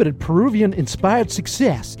have unlimited Peruvian-inspired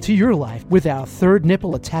success to your life with our third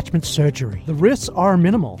nipple attachment surgery. The risks are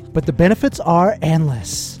minimal, but the benefits are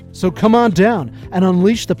endless. So come on down and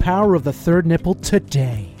unleash the power of the third nipple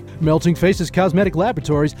today. Melting Faces Cosmetic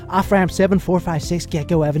Laboratories, off-ramp 7456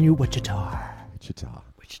 Gecko Avenue, Wichita. Wichita.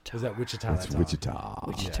 Was that Wichita? That's Wichita.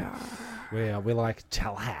 Wichita. We like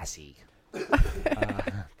Tallahassee.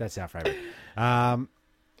 That's our favourite.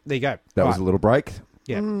 There you go. That was Right. a little break.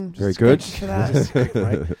 Yeah. Very good. For that. Just a quick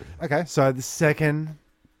break. Okay, so the second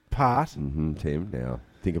part Tim, now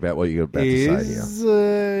think about what you're about to say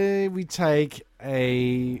here. is we take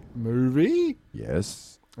a movie.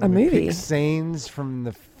 Yes. A and we movie? pick scenes from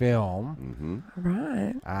the film.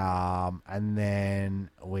 Right. And then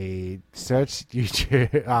we search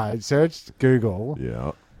YouTube, search Google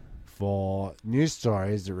Yeah. for news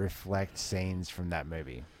stories that reflect scenes from that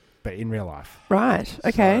movie, but in real life. Right.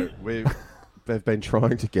 Okay. So they've been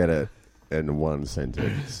trying to get it in one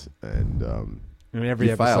sentence, and I mean, every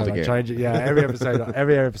You failed episode I again. change it. Yeah,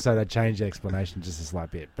 every episode I change the explanation just a slight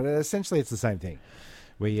bit, but essentially it's the same thing.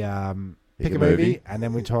 We pick a movie and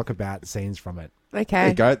then we talk about scenes from it. there Okay.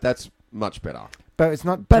 you go. That's much better. But it's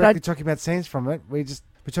not But directly talking about scenes from it. We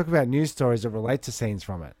talk about news stories that relate to scenes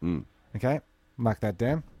from it. Mm. Okay, mark that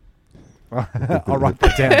down. I'll write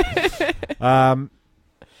that down.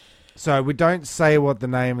 So we don't say what the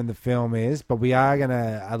name of the film is, but we are going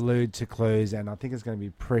to allude to clues, and I think it's going to be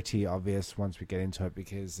pretty obvious once we get into it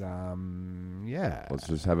because, yeah. Let's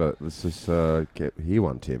just hear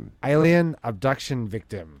one, Tim. Alien abduction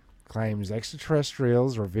victim claims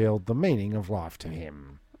extraterrestrials revealed the meaning of life to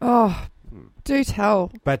him. Oh, do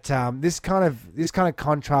tell. But this kind of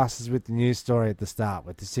contrasts with the news story at the start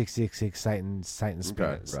with the 666 Satan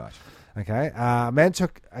spinners. Right. Okay, a man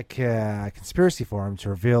took a conspiracy forum to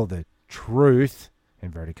reveal the truth,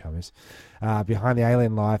 inverted commas, behind the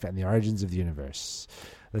alien life and the origins of the universe.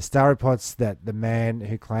 The Star reports that the man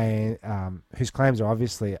whose claims are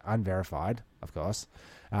obviously unverified, of course,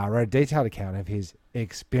 wrote a detailed account of his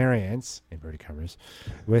experience, inverted commas,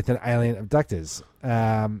 with an alien abductors.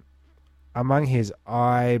 Among his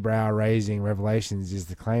eyebrow-raising revelations is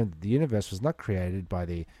the claim that the universe was not created by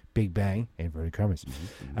the Big Bang, inverted commas.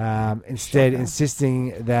 Instead,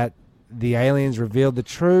 insisting that the aliens revealed the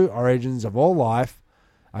true origins of all life,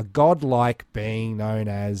 a godlike being known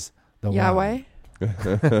as the Yahweh.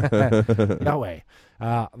 Yahweh.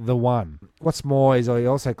 The one. What's more is he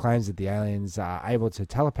also claims that the aliens are able to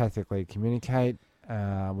telepathically communicate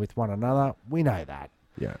with one another. We know that.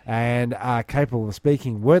 Yeah. And are capable of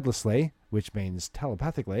speaking wordlessly, which means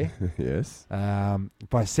telepathically, Yes.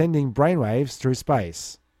 by sending brainwaves through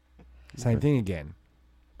space. Same thing again.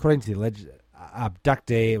 According to the alleged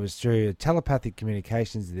abductee, it was through telepathic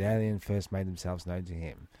communications that the alien first made themselves known to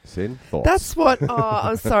him. Sin? Thoughts? That's what... Oh,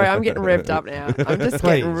 I'm sorry. I'm getting revved up now. I'm just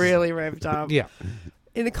getting really revved up. Yeah.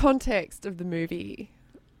 In the context of the movie,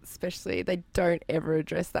 especially, they don't ever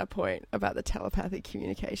address that point about the telepathic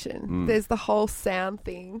communication. There's the whole sound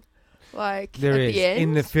thing. Like, There at is. the end.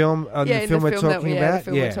 In the film, the film we're talking about? the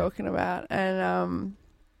film we're talking about. And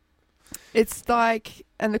it's like...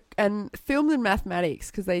 And filmed in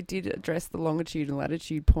mathematics, because they did address the longitude and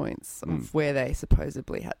latitude points of where they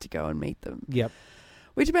supposedly had to go and meet them. Yep.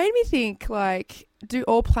 Which made me think, like, do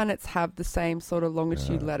all planets have the same sort of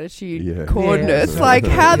longitude, latitude coordinates? Yeah. Like,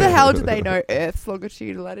 how the hell do they know Earth's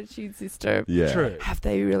longitude and latitude system? Yeah. True. Have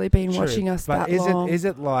they really been watching us but that long? Is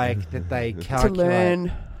it like that they to calculate...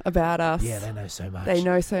 learn about us? Yeah, they know so much. They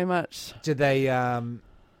know so much. Do they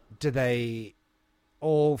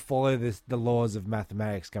all follow the laws of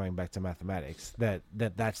mathematics, going back to mathematics,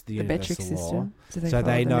 that's the metric universal law? system. Do So follow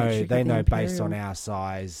they the know metric of the based on imperial? our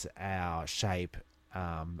size, our shape,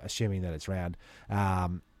 assuming that it's round,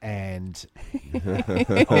 and all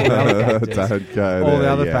the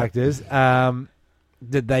other factors, that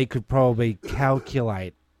they could probably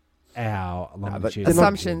calculate our longitude.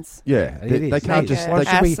 Assumptions. Yeah. It is. They can't just... Why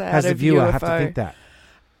should we, Us as out the of viewer, have to UFO. think that?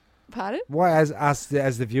 Pardon? Why, as us,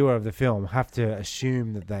 as the viewer of the film, have to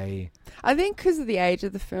assume that they... I think because of the age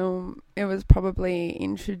of the film, it was probably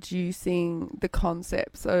introducing the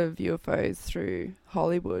concepts of UFOs through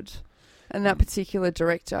Hollywood. And that particular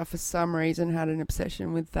director, for some reason, had an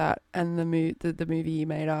obsession with that. And the movie he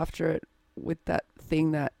made after it with that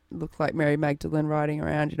thing that looked like Mary Magdalene riding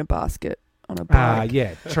around in a basket on a bike.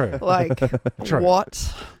 Yeah, true. Like, True.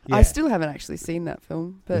 what? Yeah. I still haven't actually seen that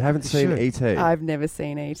film. But You haven't seen should. E.T.? I've never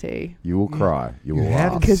seen E.T. You will cry. You will You laugh.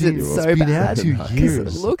 haven't Because seen it's it. so It's been bad. out 2 Because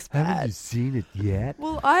years. it looks Haven't bad. you seen it yet?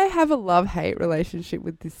 Well, I have a love-hate relationship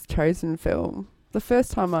with this chosen film. The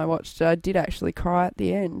first time I watched it, I did actually cry at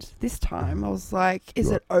the end. This time, I was like,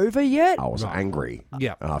 is it over yet? I was Right. angry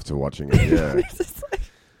Yeah. after watching it, yeah. It's just like,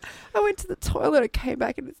 I went to the toilet, I came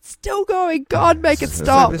back, and it's still going. God, make it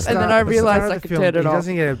stop. So And then I realised I could turn it he off.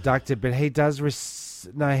 doesn't get abducted, but he does...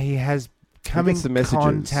 he has come in gets the messages.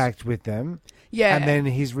 contact with them. Yeah. And then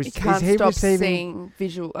he's he can't is he stop receiving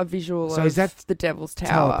seeing a visual So of is that the Devil's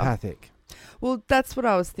Tower. telepathic? Well, that's what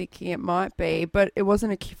I was thinking it might be, but it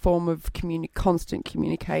wasn't a form of constant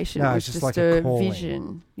communication. No, it was it's just like a calling.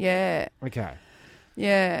 vision. Yeah. Okay.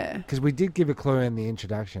 Yeah. Because we did give a clue in the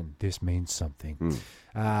introduction. This means something.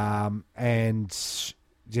 And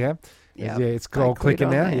yeah, Yep. yeah, it's I all clued clicking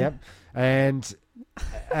on now. there. Yep. And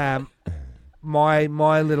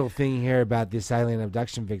my little thing here about this alien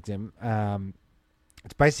abduction victim,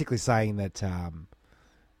 it's basically saying that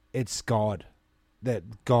it's God. That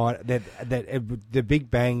the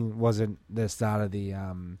Big Bang wasn't the start of the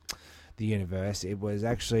universe. It was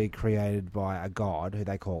actually created by a God who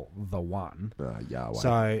they call the One. Yahweh.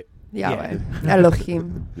 So Yahweh.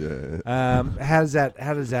 Elohim. yeah. how does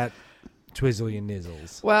that twizzle your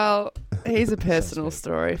nizzles? Well, here's a personal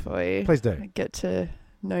story for you. Please do. Get to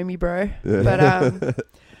know me, bro. Yeah. But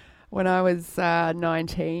when I was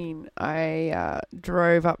 19, I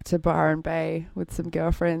drove up to Byron Bay with some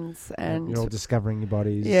girlfriends, and You're all discovering your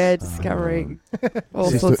bodies. yeah, discovering all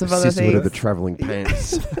sorts of other Sisterhood of the things. travelling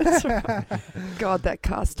pants. That's right. God, that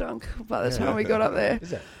car stunk by the time we got up there.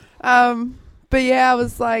 Is it? But yeah, I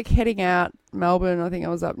was like heading out Melbourne. I think I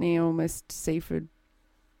was up near almost Seaford,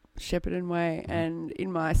 Shepparton Way, and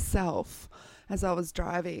in myself, as I was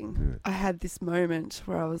driving, I had this moment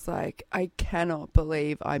where I was like, I cannot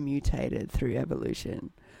believe I mutated through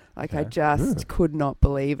evolution. Like, I just could not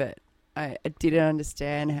believe it. I didn't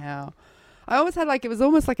understand how. I always had like, it was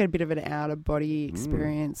almost like a bit of an out-of-body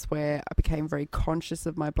experience where I became very conscious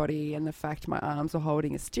of my body and the fact my arms were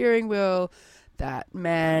holding a steering wheel, that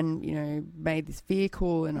man, you know, made this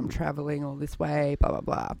vehicle and I'm traveling all this way, blah, blah,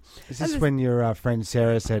 blah. Is this when your friend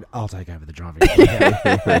Sarah said, I'll take over the driving?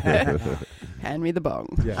 Hand me the bong.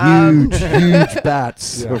 Yeah. Huge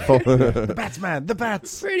bats. The bats, man, the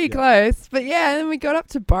bats. Pretty close. But yeah, then we got up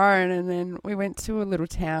to Byron and then we went to a little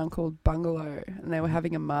town called Bungalow and they were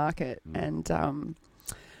having a market and...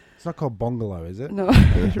 It's not called Bungalow, is it? No,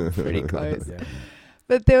 pretty close. Yeah.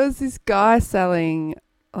 But there was this guy selling...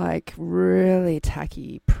 like really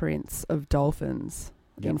tacky prints of dolphins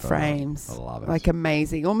in frames. I love it. Like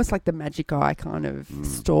amazing. Almost like the Magic Eye kind of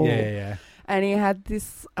stall. Yeah. And he had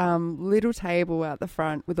this little table out the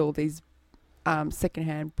front with all these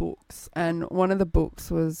secondhand books. And one of the books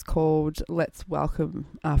was called Let's Welcome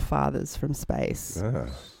Our Fathers from Space.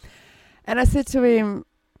 And I said to him,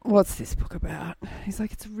 what's this book about? He's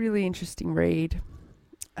like, it's a really interesting read.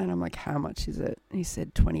 And I'm like, how much is it? And he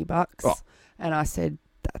said, $20. Oh. And I said,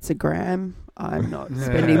 that's a gram. I'm not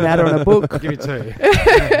spending that on a book. I'll give it to you.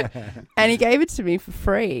 And he gave it to me for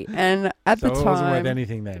free. And at the time... it wasn't worth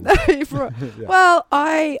anything then. Well,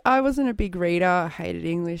 I wasn't a big reader. I hated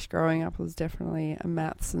English growing up. I was definitely a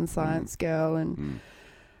maths and science girl. And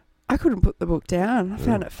I couldn't put the book down. I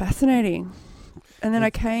found it fascinating. And then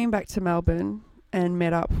I came back to Melbourne and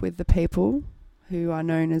met up with the people who are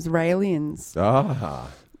known as Raliens.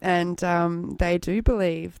 And they do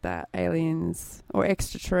believe that aliens or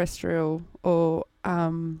extraterrestrial or...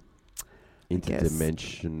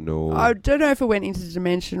 interdimensional... I don't know if it went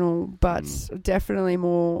interdimensional, but definitely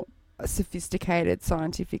more sophisticated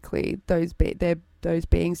scientifically. Those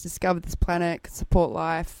beings discovered this planet, could support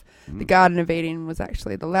life. The Garden of Eden was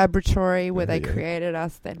actually the laboratory where they created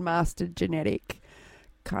us. They'd mastered genetic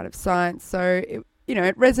kind of science. So... it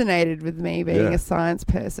resonated with me being a science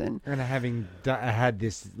person. And having had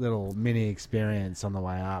this little mini experience on the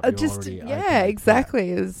way up.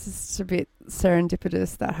 Exactly. It was just a bit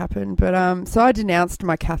serendipitous that happened. But so I denounced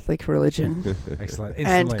my Catholic religion. Excellent.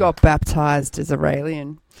 And got baptised as a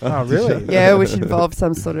Ralien. Oh, really? Yeah, which involved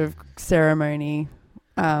some sort of ceremony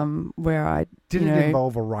where I... Did it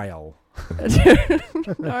involve a rail?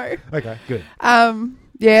 No. Okay, good.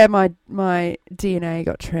 Yeah, my DNA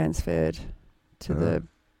got transferred to the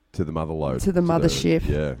motherlode. To the mothership.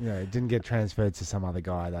 Yeah, it didn't get transferred to some other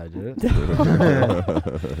guy though, did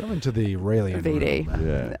it? Coming to the Ralien VD.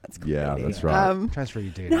 Room. That's right. Transfer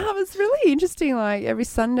your DNA. No, it was really interesting. Like every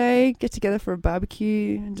Sunday, get together for a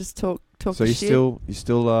barbecue and just talk. So you still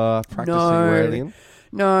practicing Ralien?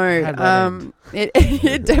 No,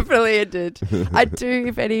 it definitely did. I do.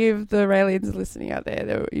 If any of the Raliens are listening out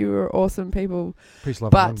there, you were awesome people. Peace,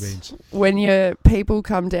 love, but and beans. When your people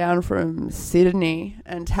come down from Sydney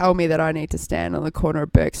and tell me that I need to stand on the corner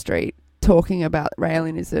of Burke Street talking about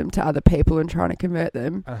Ralienism to other people and trying to convert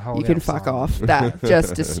them, you can fuck off. That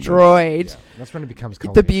just destroyed That's when it becomes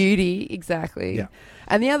the beauty. Exactly. Yeah.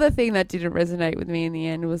 And the other thing that didn't resonate with me in the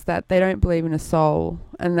end was that they don't believe in a soul.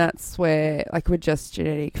 And that's where, like, we're just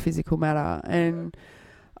genetic, physical matter. And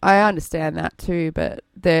I understand that too, but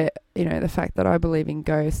the fact that I believe in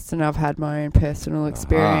ghosts and I've had my own personal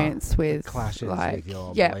experience with, clashes with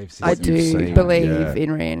your beliefs. I do believe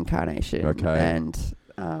in reincarnation and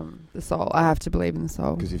the soul. I have to believe in the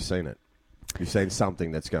soul. Because you've seen it. You've seen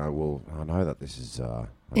something that's going, well, I know that this is...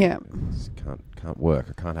 This can't work.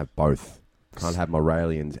 I can't have both. Can't have my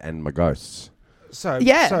Raliens and my ghosts. So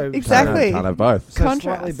exactly. Can't have both. So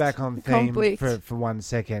slightly back on theme for 1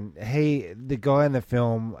 second. The guy in the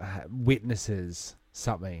film witnesses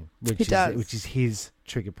something, which is his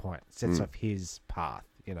trigger point, sets off his path.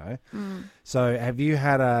 So have you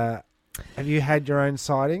had your own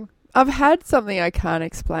sighting? I've had something I can't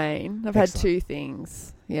explain. I've had two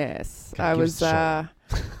things. Yes, Okay,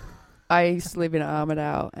 I used to live in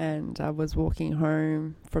Armidale and I was walking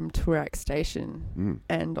home from Toorak Station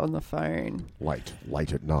and on the phone. Late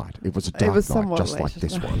at night. It was a dark night, just like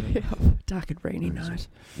this one. Dark and rainy night.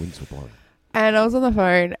 Winds were blowing. And I was on the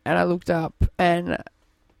phone and I looked up and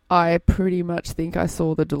I pretty much think I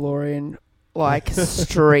saw the DeLorean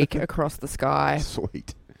streak across the sky.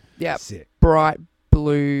 Sweet. Yep. Sick. Bright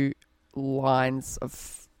blue lines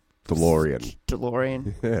of DeLorean.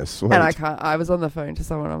 DeLorean. Yeah, sweet. And I was on the phone to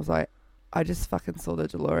someone. I was like, I just fucking saw the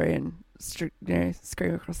DeLorean,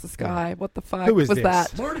 scream across the sky. Yeah. What the fuck Who is was this?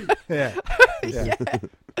 that? Marty. Yeah. Yeah.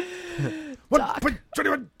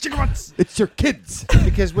 1.21 gigawatts. It's your kids.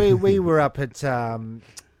 Because we were up at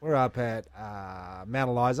Mount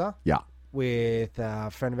Eliza. Yeah. With a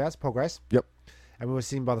friend of ours, Paul Grace. Yep. And we were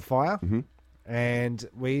sitting by the fire, and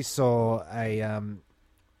we saw a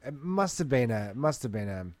it must have been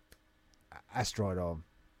a asteroid or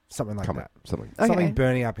something like that. Something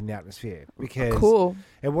burning up in the atmosphere, because Cool.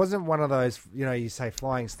 it wasn't one of those, you say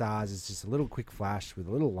flying stars. It's just a little quick flash with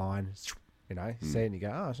a little line. You see it and you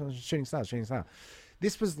go, oh, it's a shooting star.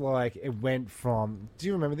 This was like, it went from, do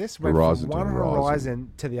you remember this? Went Horizon from one to horizon.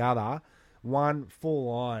 horizon to the other. One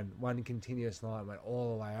full line, one continuous line went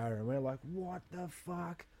all the way over, and we're like, "What the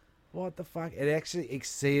fuck? What the fuck?" It actually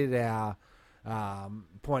exceeded our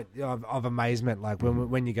point of amazement. Like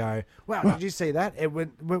when you go, "Wow, did you see that?" It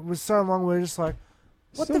was so long. We were just like,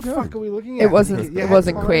 "What the fuck are we looking at?" It wasn't. You It had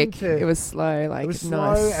wasn't time quick. to- It was slow. Like it was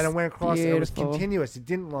nice, slow, and it went across. It was beautiful. continuous. It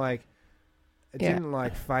didn't like. It Yeah. didn't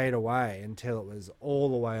like fade away until it was all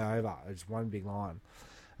the way over. It was one big line.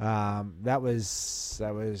 That was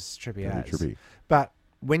trippy as. Trippy. But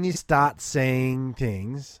when you start seeing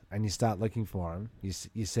things and you start looking for them, you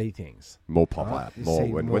see things. More pop Right. out. You More see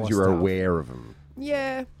when more you're stuff. aware of them.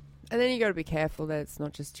 Yeah, and then you got to be careful that it's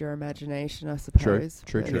not just your imagination, I suppose.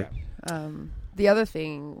 True. But, the other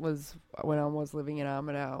thing was when I was living in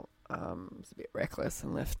Armidale, I was a bit reckless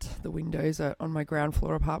and left the windows on my ground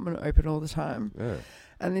floor apartment open all the time. Yeah.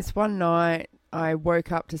 And this one night, I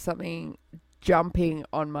woke up to something jumping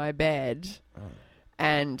on my bed,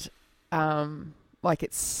 and like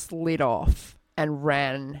it slid off and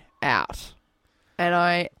ran out. And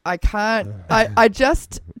I can't. I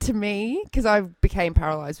just, to me, because I became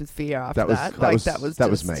paralyzed with fear after that. That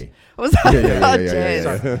was me. Was that? Yeah.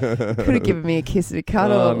 Jez. Could have given me a kiss and a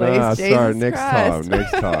cuddle at least. Jesus sorry.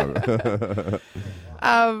 Next Christ.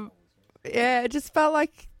 time. Yeah, it just felt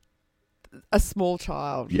like a small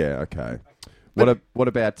child. Yeah. Okay. What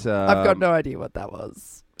about? I've got no idea what that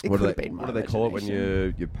was. It What could do have they, been my what do they call it when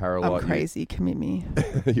you're paralyzed? I'm crazy. Commit me.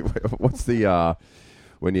 What's the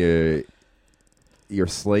when you're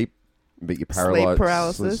asleep but you're paralyzed? Sleep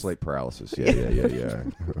paralysis. Sleep paralysis. Yeah.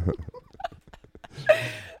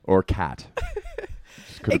 Or a cat.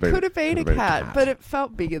 It could have been a cat, but it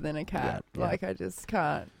felt bigger than a cat. Yeah. Like I just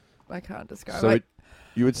can't. I can't describe. So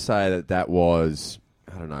you would say that was,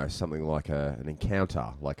 I don't know, something like an encounter,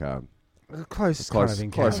 like a Close close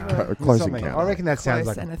encounter. encounter. I reckon that sounds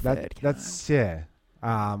Close like and a that. third That's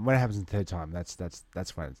when it happens the third time, that's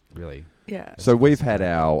when it's really. yeah. So we've had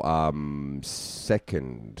our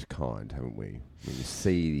second kind, haven't we? When you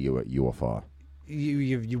see the UFO.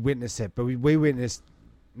 You witness it, but we witnessed.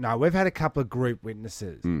 No, we've had a couple of group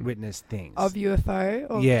witnesses witness things Of UFO,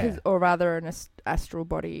 or Yeah. or rather an astral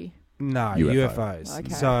body. No, UFO. UFOs. Okay.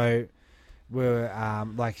 So we're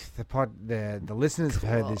like the listeners have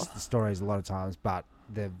heard Cool. the stories a lot of times, but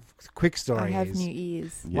the quick story I have is new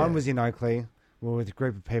ears. Yeah. one was in Oakley. We were with a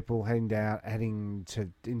group of people heading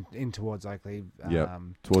towards Oakley.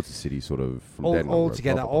 Towards the city, sort of from Denmark all Road,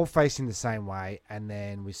 together, probably. all facing the same way, and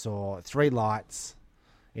then we saw three lights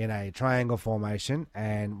in a triangle formation,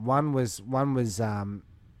 and one was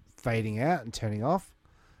fading out and turning off,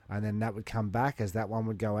 and then that would come back as that one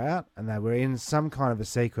would go out, and they were in some kind of a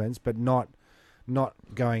sequence, but not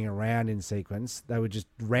going around in sequence. They were just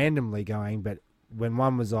randomly going, but when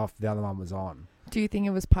one was off, the other one was on. Do you think it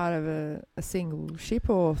was part of a single ship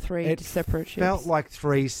or three separate ships? It felt like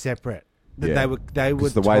three separate. That Yeah. they were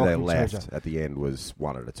Because the way they talking to each left other. at the end was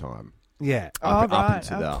one at a time. Yeah. Up right.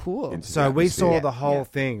 into Oh, the, cool. into So the we saw atmosphere. the whole Yeah.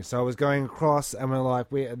 thing. So I was going across, and we're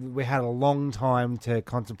like, we had a long time to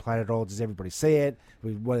contemplate it all. Does everybody see it?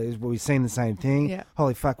 We seen the same thing? Yeah.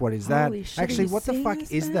 Holy fuck! What is that? Holy shit, Actually, have you what the seen fuck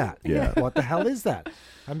this, is man? that? Yeah. What the hell is that?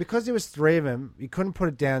 And because there was three of them, you couldn't put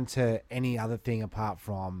it down to any other thing apart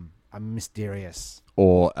from a mysterious.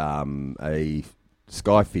 Or a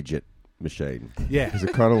sky fidget machine. Yeah. Because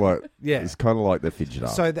it kind of like Yeah. it's kind of like the fidget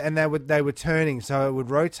up. So and they were turning, so it would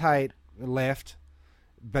rotate left,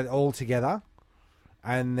 but all together,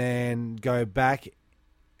 and then go back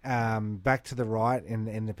to the right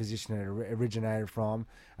in the position it originated from,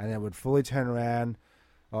 and then it would fully turn around.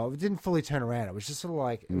 Oh, it didn't fully turn around. It was just sort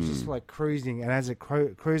of like cruising, and as it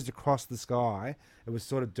cruised across the sky, it was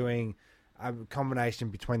sort of doing a combination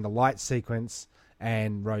between the light sequence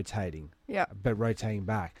and rotating. Yeah. But rotating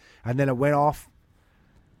back, and then it went off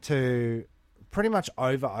to pretty much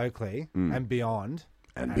over Oakley and beyond.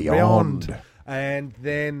 and beyond. And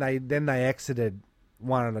then they exited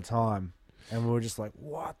one at a time. And we were just like,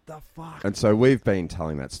 what the fuck? And so we've been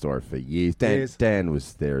telling that story for years. Years. Dan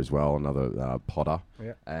was there as well, another Potter.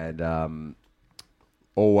 Yeah. And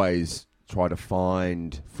always try to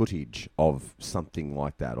find footage of something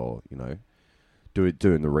like that, or, you know,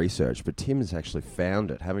 doing the research. But Tim has actually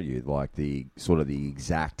found it, haven't you? Like the sort of the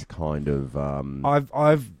exact kind of...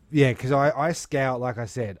 because I scour, like I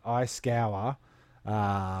said, I scour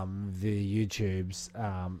the YouTubes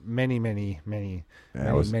many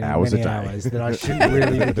Hours a many day. hours that I shouldn't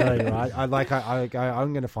really be doing, right? I go,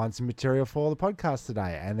 I'm going to find some material for the podcast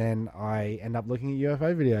today, and then I end up looking at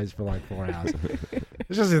UFO videos for like 4 hours.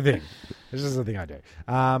 It's just a thing. It's just a thing I do.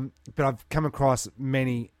 But I've come across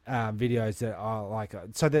many videos that are like,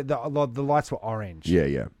 so the lights were orange.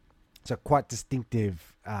 Yeah. So quite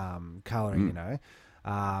distinctive colouring, you know.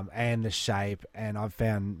 And the shape, and I've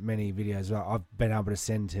found many videos that I've been able to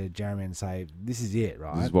send to Jeremy and say, this is it,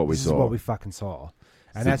 right? This is what we This saw. is what we fucking saw.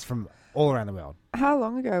 And that's from all around the world. How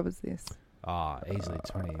long ago was this? Easily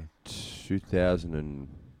 2000?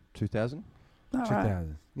 2000. Right.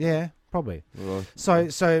 Yeah, probably. Well,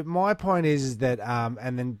 So my point is that,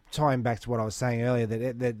 and then tying back to what I was saying earlier,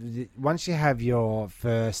 that once you have your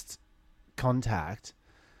first contact,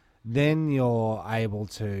 then you're able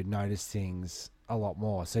to notice things a lot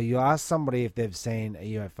more. So you ask somebody if they've seen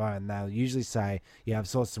a UFO, and they'll usually say, yeah, I've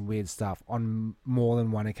saw some weird stuff on more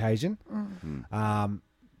than one occasion.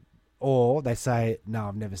 Or they say, no,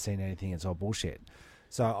 I've never seen anything, it's all bullshit.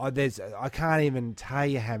 So I can't even tell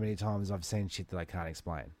you how many times I've seen shit that I can't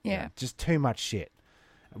explain. Yeah. Just too much shit.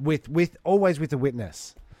 With always with a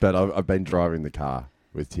witness. but I've been driving the car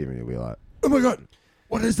with Tim, and he'll be like, oh my God,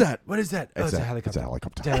 what is that? What is that? Oh, it's a helicopter. It's a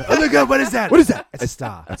helicopter. Oh my God, what is that? What is that? It's a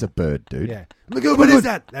star. That's a bird, dude. Yeah. Oh my God, what is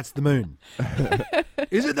that? That's the moon.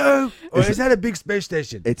 Is it though? Or is that a big space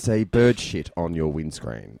station? It's a bird shit on your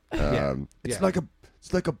windscreen. It's Yeah.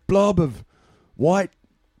 like a blob of white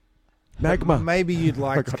magma. Maybe you'd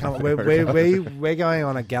like to come. We're going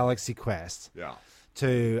on a galaxy quest Yeah.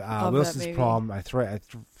 to Love that Wilson's movie. Prom, a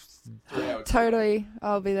Totally.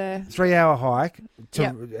 I'll be there. 3-hour hike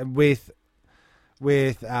Yep.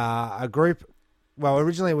 with a group. Well,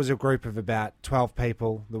 originally it was a group of about 12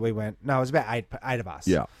 people that we went. No, it was about eight of us.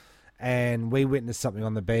 Yeah. And we witnessed something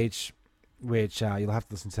on the beach, which you'll have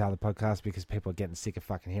to listen to the other podcast because people are getting sick of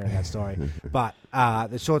fucking hearing that story. But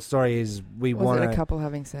the short story is we Was want it a couple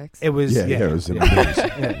having sex? It was Yeah, it was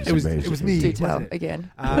amazing. It was amazing. me. Do tell wasn't it?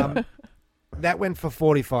 again. That went for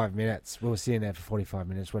 45 minutes. We were sitting there for 45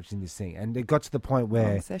 minutes watching this thing, and it got to the point where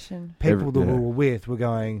Long session. people that Yeah. we were with were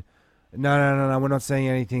going, no, we're not seeing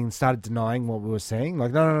anything. Started denying what we were seeing.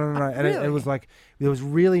 Like, no. And it Really? was like, there was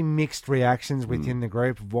really mixed reactions within the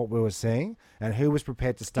group of what we were seeing and who was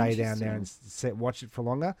prepared to stay down there and watch it for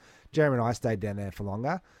longer. Jeremy and I stayed down there for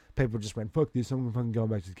longer. People just went, fuck this, I'm fucking going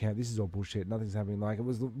back to the camp. This is all bullshit. Nothing's happening. Like, it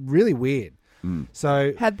was really weird.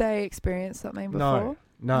 So, Had they experienced something before?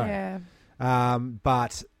 no. Yeah.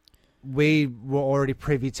 But we were already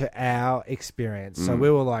privy to our experience. So we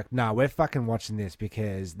were like, no, we're fucking watching this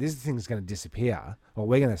because this thing's going to disappear, or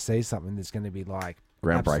we're going to see something that's going to be like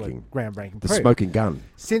Groundbreaking. Groundbreaking. The proof. smoking gun.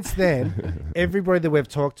 Since then, everybody that we've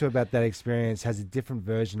talked to about that experience has a different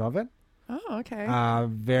version of it, Oh, okay.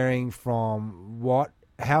 varying from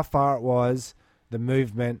how far it was, the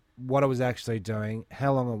movement, what it was actually doing,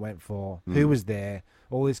 how long it went for, who was there,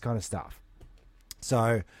 all this kind of stuff. So,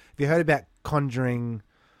 have you heard about conjuring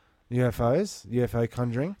UFOs? UFO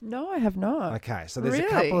conjuring? no, I have not. Okay, so there's Really? a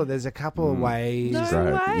couple of ways. No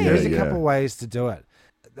Right. way. There's a Yeah. couple of ways to do it.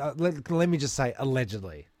 Let me just say,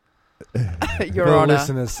 allegedly. Your The Honor.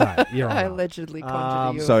 listeners say, Your I Honor. allegedly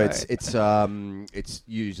conjured a UFO. So it's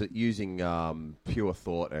using pure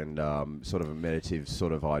thought and sort of a meditative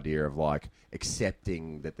sort of idea of like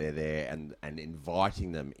accepting that they're there and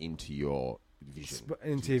inviting them into your vision.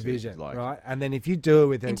 Into your vision, like, right? And then if you do it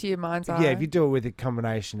with into your mind's eye. yeah, if you do it with a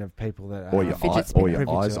combination of people that or are your fidget eye, spinner. or your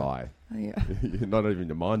privy eye's to it. eye. Oh, yeah. Not even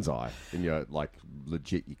your mind's eye. In your like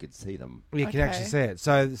legit, you could see them. You can actually Okay.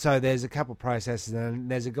 see it. So there's a couple of processes,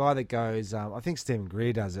 and there's a guy that goes. I think Stephen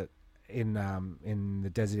Greer does it in the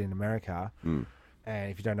desert in America.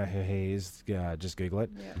 And if you don't know who he is, just Google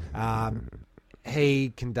it. Yeah.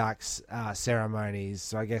 He conducts ceremonies.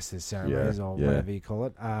 So I guess there's ceremonies or whatever you call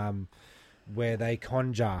it, where they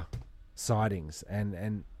conjure sightings,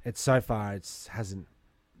 and it's so far hasn't.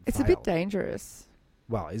 It's a bit failed. dangerous.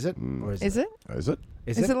 Well, is it? Or Is it? Is it?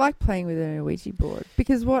 Is Is it? it like playing with a Ouija board?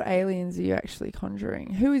 Because what aliens are you actually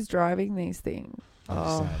conjuring? Who is driving these things?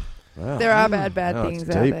 Oh, Wow. there are bad No, things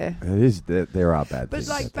it's out deep. there. It is. There are bad But things.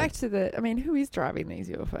 like out back to the, I mean, who is driving these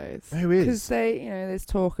UFOs? Who is? Because there's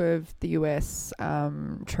talk of the US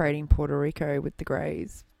trading Puerto Rico with the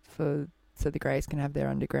Greys for so the Greys can have their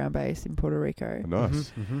underground base in Puerto Rico.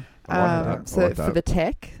 Nice. Mm-hmm. I like that. So I like for that. the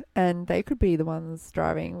tech, and they could be the ones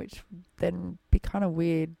driving, which then be kind of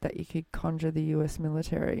weird that you could conjure the US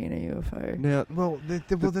military in a UFO. Now, Well,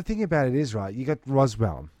 the thing about it is, right, you got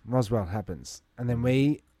Roswell. Roswell happens. And then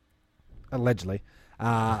we, allegedly,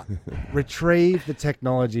 retrieve the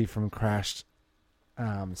technology from crashed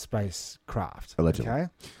spacecraft. Allegedly. Okay?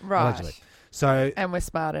 Right. Allegedly. So, And we're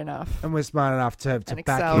smart enough. and we're smart enough to And back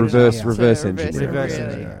excel it. reverse to reverse reverse engineering. Reverse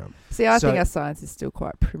really. engineering. See, I So- think our science is still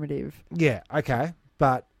quite primitive. Yeah, okay.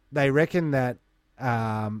 But they reckon that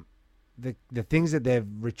the things that they've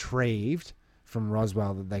retrieved from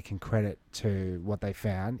Roswell that they can credit to what they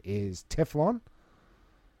found is Teflon.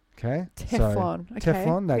 Okay? Teflon. So, Okay.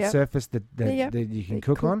 Teflon, that Yep. surface that Yep. you can They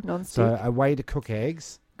cook on. non-stick. So a way to cook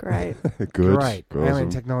eggs. Great. Good. Great. Awesome. Alien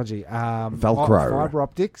technology. Velcro. Fiber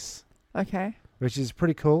optics, Okay. which is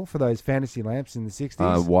pretty cool for those fantasy lamps in the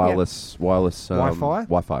 60s. Wireless Wi-Fi?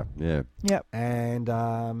 Wi-Fi, yeah. Yep. And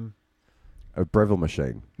A Breville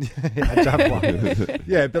machine. a jump one.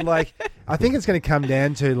 Yeah, but like, I think it's going to come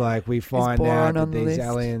down to like we find boron out on that the these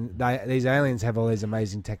list? these aliens have all these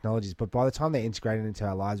amazing technologies, but by the time they're integrated into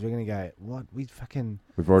our lives, we're going to go, what? We fucking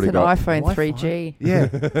We've already It's an got iPhone Wi-Fi. 3G. yeah,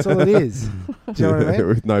 that's all it is. Do you know what I mean?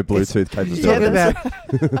 with no Bluetooth capability. Yeah,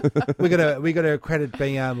 Talking about we got to credit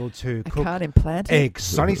being able to I cook can't implant it. eggs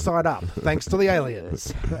sunny side up, thanks to the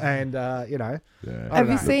aliens, and you know. Yeah. I Have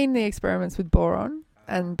don't you know. seen the experiments with boron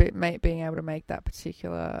and being able to make that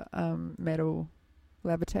particular metal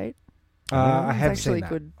levitate? I It's have actually seen that.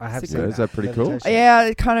 good. I have Super seen Yeah, is that pretty cool? Levitation. Yeah,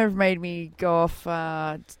 it kind of made me go off,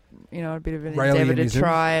 a bit of an endeavour to Ralienism?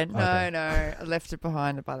 try it. Okay. No, I left it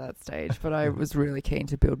behind by that stage, but I was really keen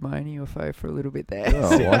to build my own UFO for a little bit there.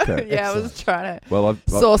 Oh, I like it. Yeah, I was trying to Well,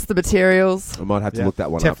 source the materials I might have to Yeah. look that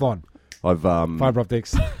one up. Teflon, I've fiber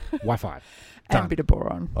optics, Wi-Fi. and Done. a bit of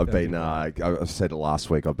boron. I've That'd been. be I said it last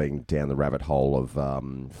week. I've been down the rabbit hole of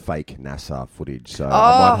fake NASA footage, so Oh.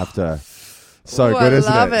 I might have to. So Ooh, good, I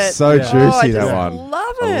isn't love it? it. So Yeah. juicy Oh, I that just one.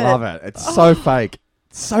 love it. I love it. It's so fake.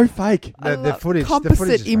 So fake. I The love footage composite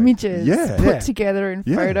is fake. images Yeah. put Yeah. together in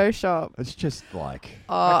Yeah. Photoshop. It's just like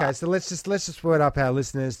Okay, so let's just word up our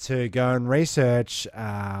listeners to go and research.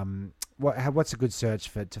 What's a good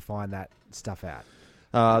search to find that stuff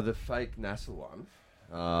out? the fake NASA one.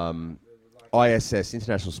 ISS,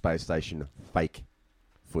 International Space Station, fake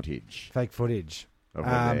footage Fake footage. of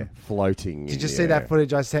when they're floating. Did in you the see air. that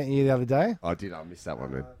footage I sent you the other day? I did. I missed that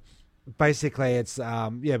one. Man. Basically, it's but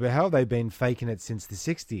how have they been faking it since the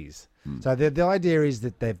 60s? Hmm. So the idea is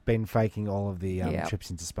that they've been faking all of the Yep. trips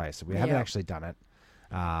into space. So we haven't Yep. actually done it.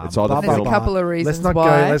 It's either There's a film- couple of reasons Let's not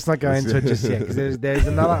why. go. Let's not go into it just yet because there's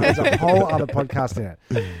a whole other podcast in it.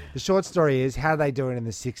 The short story is how they do it in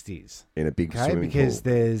the 60s. in a big Okay, swimming because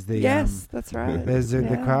pool. there's the Yes, that's right. there's the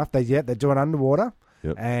Yeah. craft. They do it underwater,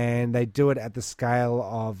 Yep. and they do it at the scale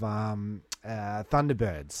of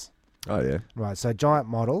Thunderbirds. Oh yeah. Right, so giant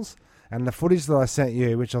models. And the footage that I sent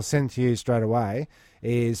you, which I'll send to you straight away,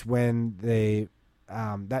 is when the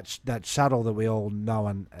that shuttle that we all know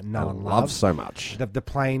and I love, love so much. the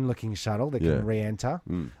plane-looking shuttle that Yeah. can re-enter.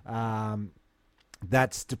 Mm.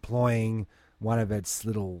 That's deploying one of its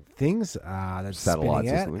little things that's Satellites spinning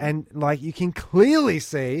or out, something. and like you can clearly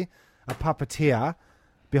see a puppeteer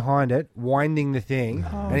behind it winding the thing,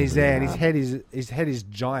 and he's there, and his head is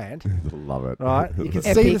giant. Love it. Right, you can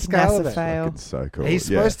Epic see the scale NASA of it. fail. It's so cool. He's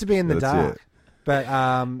Yeah, supposed to be in the that's dark, it. but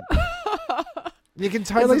you can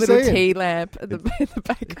There's a totally see little him. tea lamp in the You can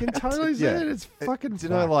background. totally see Yeah. it. It's fucking. Do you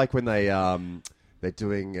know, like when they're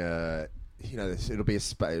doing, it'll be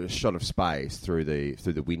a shot of space through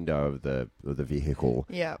the window of the vehicle,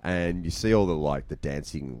 Yeah. and you see all the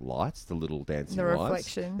dancing lights, the little dancing The lights.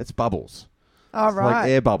 reflection. It's bubbles. All It's like right.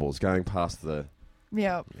 air bubbles going past the.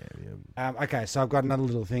 Yeah. Okay, so I've got another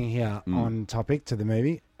little thing here Mm. on topic to the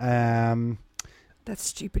movie. That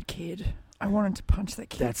stupid kid. I wanted to punch that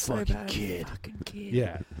kid That so fucking bad. kid. Fucking kid.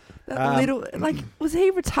 Yeah, That little, was he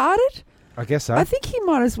retarded? I guess so. I think he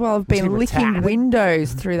might as well have Was he been licking retarded?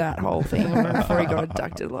 windows through that whole thing before he got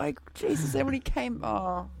abducted. Like, Jesus, then when he came,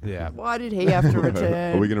 Yeah. why did he have to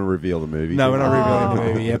return? Are we going to reveal the movie? No, we're not revealing the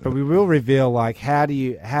Oh. movie yet, but we will reveal like how do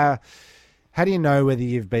you know whether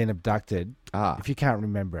you've been abducted if you can't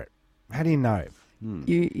remember it? How do you know?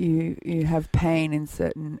 You have pain in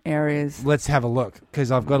certain areas. Let's have a look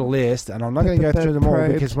because I've got a list, and I'm not going to go through them all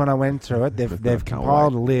Probed. because when I went through it, they've Can't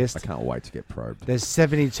compiled wait. a list. I can't wait to get probed. There's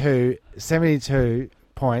 72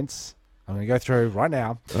 points I'm going to go through right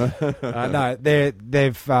now. No,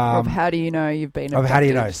 they've Of how do you know you've been of how do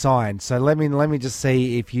you know abducted? signed. So let me just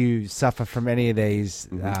see if you suffer from any of these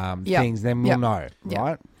things. Then we'll know,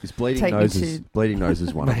 right? Is bleeding Take me noses? to- Bleeding nose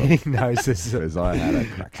is one of them. Bleeding noses. Because I had a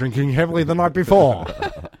crack. Drinking heavily the night before.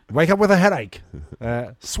 Wake up with a headache.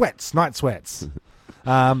 Sweats, night sweats.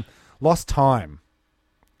 Lost time.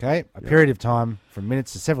 Okay, a period of time from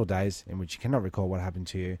minutes to several days in which you cannot recall what happened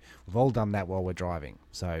to you. We've all done that while we're driving.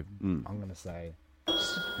 So I'm going to say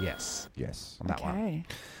yes Yes. on that one. Okay.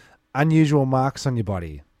 Unusual marks on your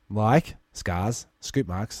body, like scars, scoop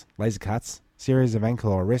marks, laser cuts, series of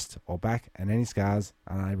ankle or wrist or back, and any scars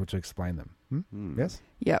unable to explain them. Yes?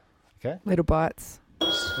 Yep. Okay. Little bites.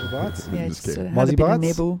 Little bites? Yeah, Just just kidding. had a Mozzie bit of bites?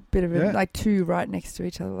 nibble, bit of Yeah. like two right next to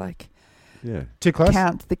each other. Like Yeah. Too close?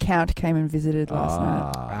 the count came and visited last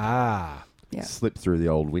night. Ah. Yeah. Slipped through the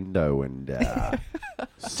old window and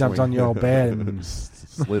Jumped on your bed and...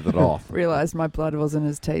 slithered off. Realised my blood wasn't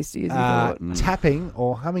as tasty as you thought. Tapping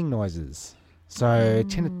or humming noises. So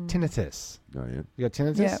tinnitus. Oh, yeah. You got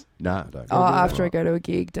tinnitus? Yeah. Nah, don't. Oh, after I go to a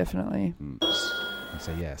gig, definitely. I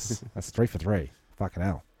say yes. That's 3 for 3. Fucking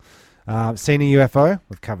hell. Seen a UFO?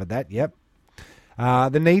 We've covered that. Yep.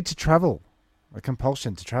 The need to travel. A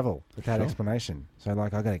compulsion to travel without explanation. So,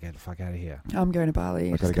 like, I got to get the fuck out of here. I'm going to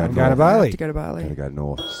Bali. I gotta go I'm going to I have Bali. to go to Bali. Gotta go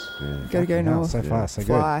north. Yeah. Got to go Fucking hell, north. So far, so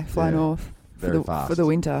Fly Yeah. north Very for the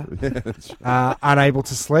winter. good. Unable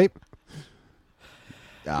to sleep.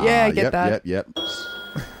 Yeah, I get that. Yep.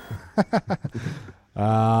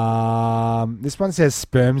 This one says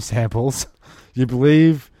sperm samples. You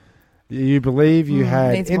believe you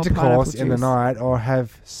had needs more intercourse pineapple in the juice. night or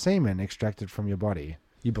have semen extracted from your body.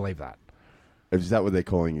 You believe that? Is that what they're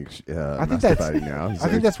calling I think that's- masturbating now? I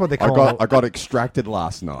think that's what they call I got extracted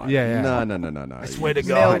last night. Yeah. No. I swear to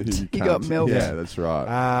God. Milked. You got milked. Yeah, that's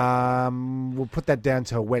right. We'll put that down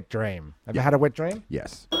to a wet dream. Have you had a wet dream?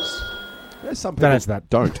 Yes. Yeah, some people Don't answer that.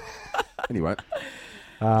 don't. Anyway,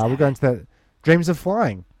 We're going to the dreams of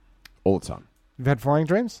flying. all the time. You've had flying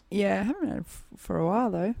dreams? Yeah, I haven't had it for a while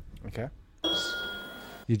though. Okay.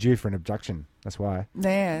 You're due for an abduction. That's why.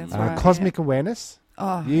 Yeah, that's right, Cosmic awareness.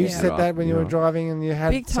 yeah. Oh, You yeah. said that when you were Yeah. driving and you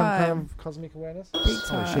had Big some kind time. of cosmic awareness? Big Oh,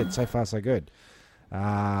 time. shit. So far, so good.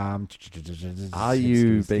 Are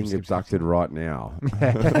you being abducted right now? Is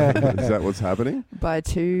that what's happening? by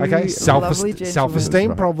two Okay. lovely gentlemen. Self-esteem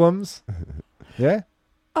Right. problems. Yeah?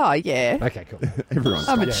 Oh yeah, Okay, cool. Everyone's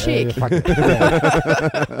I'm a Yeah, chick. fuck it.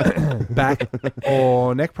 Yeah. Back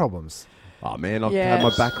or neck problems. Oh man, I've Yeah. had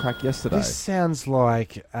my back cracked yesterday. This sounds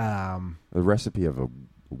like... The recipe of a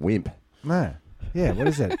wimp. No. Yeah, what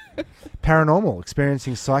is it? Paranormal,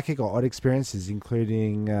 experiencing psychic or odd experiences,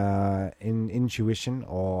 including intuition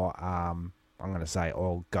or, I'm going to say,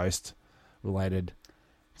 all ghost-related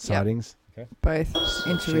sightings. Okay. Both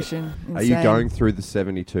intuition. Are you insane. going through the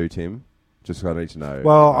 72, Tim? Just I need to know.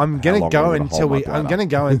 Well, I'm how going long to go I'm gonna until hold my we. I'm bladder. going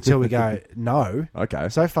to go until we go no. Okay.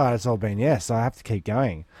 So far, it's all been yes. So I have to keep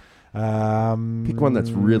going. Pick one that's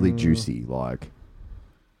really juicy, like.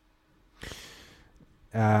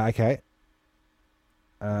 Okay.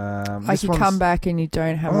 Like This you one's- come back and you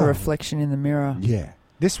don't have Oh. a reflection in the mirror. Yeah.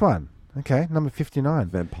 This one. Okay, number 59.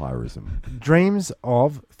 Vampirism. Dreams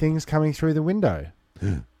of things coming through the window.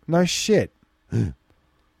 No shit.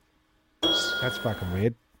 That's fucking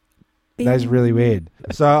weird. That's really weird.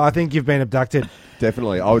 So I think you've been abducted.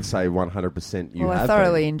 Definitely. I would say 100% you Well, I have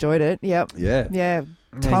thoroughly been. enjoyed it. Yep. Yeah. Yeah.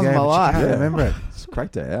 There Time you of go, my but life. You can't Yeah. remember it. It's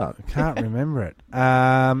cracked it out. Can't remember it.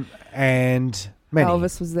 And many,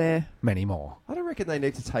 Elvis was there. many more. I don't reckon they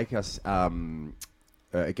need to take us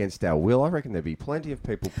against our will. I reckon there'd be plenty of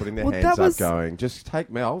people putting their Well, hands that up was- going, just take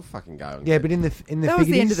me, I'll fucking go. Yeah, but in the That was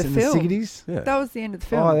the end of 50s the and film. the 60s. Yeah. That was the end of the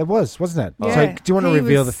film. Oh, it was, wasn't it? Yeah. So do you want to He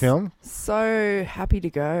reveal the was film? So happy to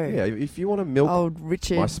go. Yeah, if you want to milk Old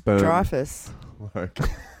Richard my sperm. Dreyfuss.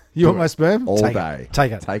 You want my sperm? all Take day. It.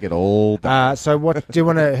 Take it. Take it all day. So what do you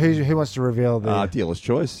want to? Who wants to reveal the Dealer's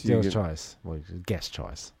choice. You dealer's can- choice? Well, guest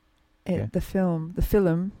choice. The film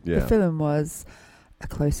was A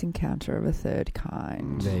Close Encounter of a Third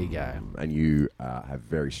Kind. There you go. And you have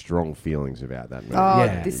very strong feelings about that movie. Oh,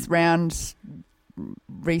 Yeah. this round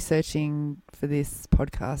researching for this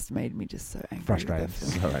podcast made me just so angry. Frustrated. with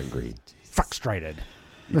that film. So angry. Frustrated.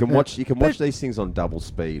 You can watch these things on double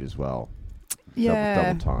speed as well. Yeah,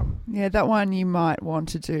 Double time. yeah, that one you might want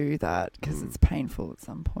to do that because it's painful at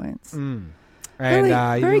some points. And Very- you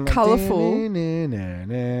very didn't like, colourful.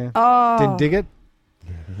 Oh, Didn't dig it.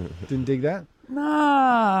 Didn't dig that.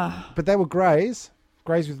 Nah, But they were greys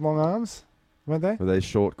with long arms, weren't they? Were they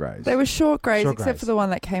short greys? they were short greys Short except greys. for the one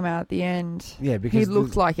that came out at the end. Yeah, because He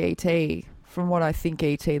looked like E.T. from what I think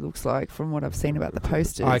ET looks like, from what I've seen about the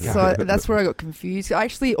posters. Okay. So that's where I got confused. I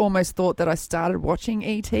actually almost thought that I started watching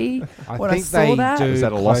ET when I think saw they that. do. Is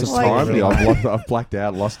that a loss of close time? to- Yeah, I've blacked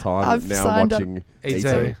out, lost time. I've now signed up- watching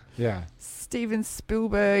ET. Yeah. Steven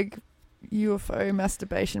Spielberg UFO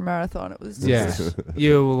masturbation marathon. It was just Yeah.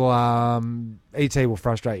 You will, ET will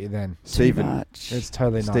frustrate you then. too Steven. much. It's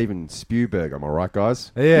totally not. Steven Spielberg, am I right,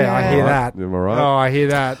 guys? Yeah, I hear Yeah. that. Am I right? Oh, I hear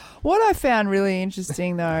that. What I found really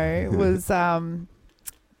interesting though was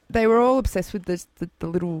they were all obsessed with the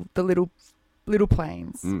little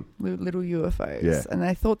planes, little UFOs, Yeah. and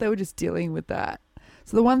they thought they were just dealing with that.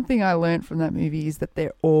 So the one thing I learned from that movie is that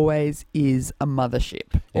there always is a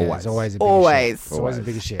mothership, Yeah, Always. It's always a bigger Always. shit. It's always a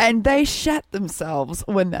bigger shit. and they shat themselves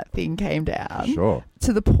when that thing came down. Sure.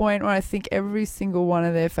 To the point where I think every single one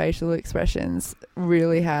of their facial expressions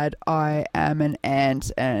really had, I am an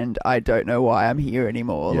ant and I don't know why I'm here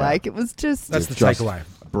anymore. Yeah. Like, it was just... That's the Just takeaway.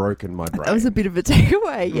 Broken my brain. That was a bit of a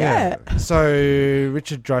takeaway, yeah. So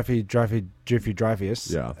Richard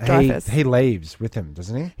Dreyfuss, Yeah. Dreyfuss. he leaves with him,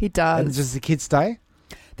 doesn't he? He And does. does the kid stay?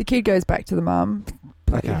 The kid goes back to the mum.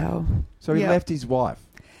 Bloody Okay. hell. So he Yeah. left his wife.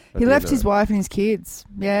 He left his wife and his kids.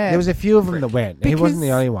 Yeah. There was a few of them that went. He wasn't the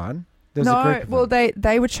Because- only one. There was a No, group of well, them.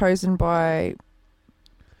 they were chosen by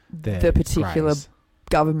the particular Greys.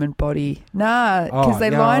 government body. Nah, Oh, because they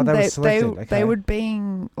no, lined they were they selected, okay. they were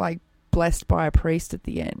being like blessed by a priest at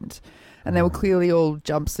the end, and they were clearly all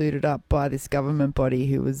jumpsuited up by this government body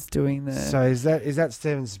who was doing the. So is that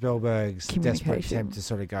Steven Spielberg's desperate Communication. attempt to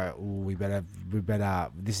sort of go, "Oh, we better.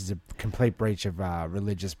 This is a complete breach of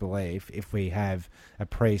religious belief. If we have a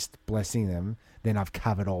priest blessing them, then I've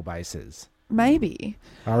covered all bases." Maybe,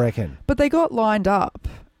 I reckon. but they got lined up,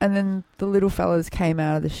 and then the little fellas came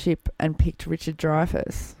out of the ship and picked Richard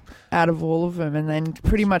Dreyfuss out of all of them, and then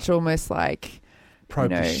pretty much almost like. Probe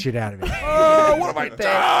the know. shit out of him. Oh, what have I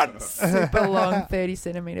Their super long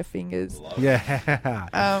 30-centimeter fingers. Yeah.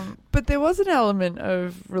 But there was an element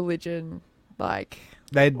of religion, like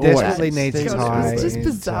They desperately Always. need to God, it tie. was just into-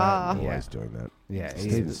 bizarre. Yeah. Always doing that. Yeah.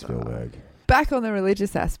 Steven he's- Spielberg. back on the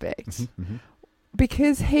religious aspect. Mhm.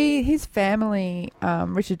 Because his family,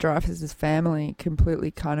 Richard Dreyfuss's family,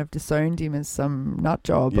 completely kind of disowned him as some nut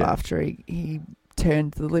job Yeah. after he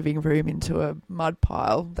turned the living room into a mud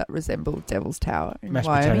pile that resembled Devil's Tower in Mashed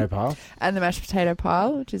Wyoming. potato pile. And the mashed potato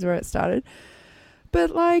pile, which is where it started.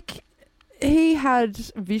 But like, he had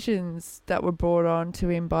visions that were brought on to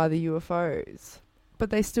him by the UFOs, but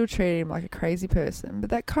they still treated him like a crazy person. But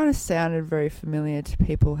that kind of sounded very familiar to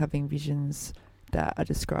people having visions that are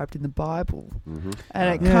described in the Bible. Mm-hmm.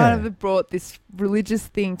 And it Yeah. kind of brought this religious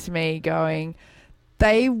thing to me going,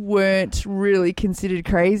 they weren't really considered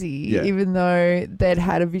crazy, Yeah. even though they'd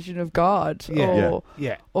had a vision of God. Yeah. Or,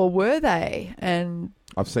 Yeah. or were they? And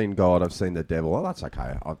I've seen God, I've seen the devil. Oh, that's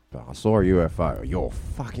okay. I saw a UFO. You're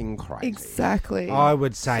fucking crazy. exactly. I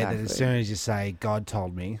would say that as Exactly. soon as you say God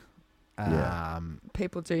told me, Yeah.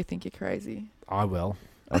 People do think you're crazy. I will.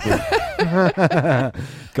 The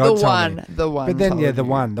God told one. me. The one. But then, told yeah, you. the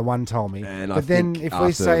one told me. And I But then, think if we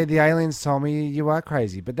after- say the aliens told me, you are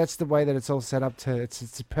crazy. But that's the way that it's all set up to.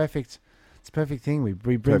 It's a perfect thing. We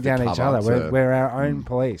bring Perfect down each cover other. to- We're our own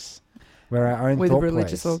police. We're our own With thought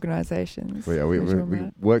religious police. organisations. we Visual we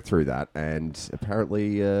Mat. worked through that, and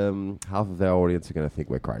apparently half of our audience are going to think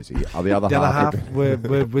we're crazy. The other The other half, half, we're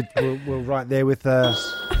right there with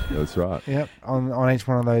that's right. yep on each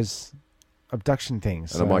one of those abduction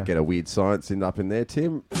things. And I might get a weird science up in there,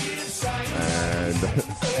 Tim.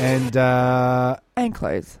 And And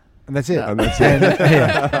clothes. and that's it. And that's and,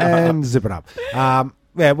 yeah, and zip it up.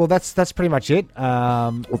 Yeah, well, that's pretty much it.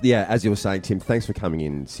 well, yeah, as you were saying, Tim, thanks for coming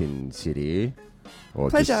in, CynCity. Or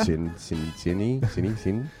Pleasure. just Cincinny.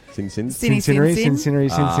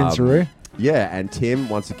 Cincinnati. Yeah, and Tim,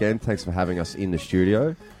 once again, thanks for having us in the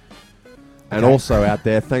studio. And Okay. also out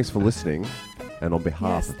there, thanks for listening. And on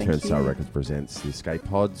behalf Yes, of thank Turnstile you. Records presents the Escape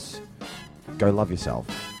Pods, go love yourself.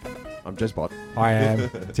 I'm JezBot. I am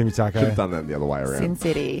Timmy Should have Taco. done that the other way around.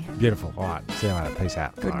 CynCity. Beautiful. All right. See you later. Peace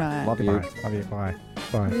out. Good All right. night. Love you. Goodbye. Love you. Bye.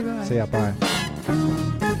 Bye. Goodbye. See ya. Bye.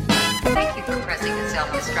 Thank you for pressing the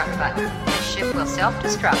self-destruct button. The ship will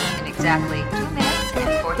self-destruct in exactly 2 minutes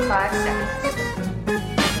and 45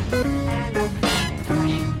 seconds.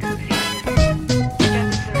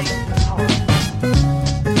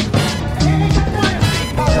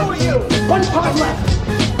 Who are you? One pod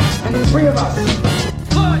left. And there's 3 of us.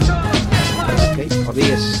 The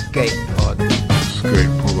escape pod.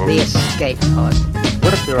 The escape pod.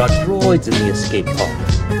 What if there are droids in the escape pod?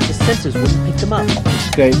 The sensors wouldn't pick them up.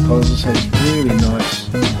 Escape puzzles is really nice.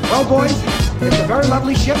 Well, boys, it's a very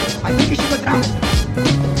lovely ship. I think you should look out.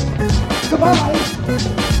 Goodbye.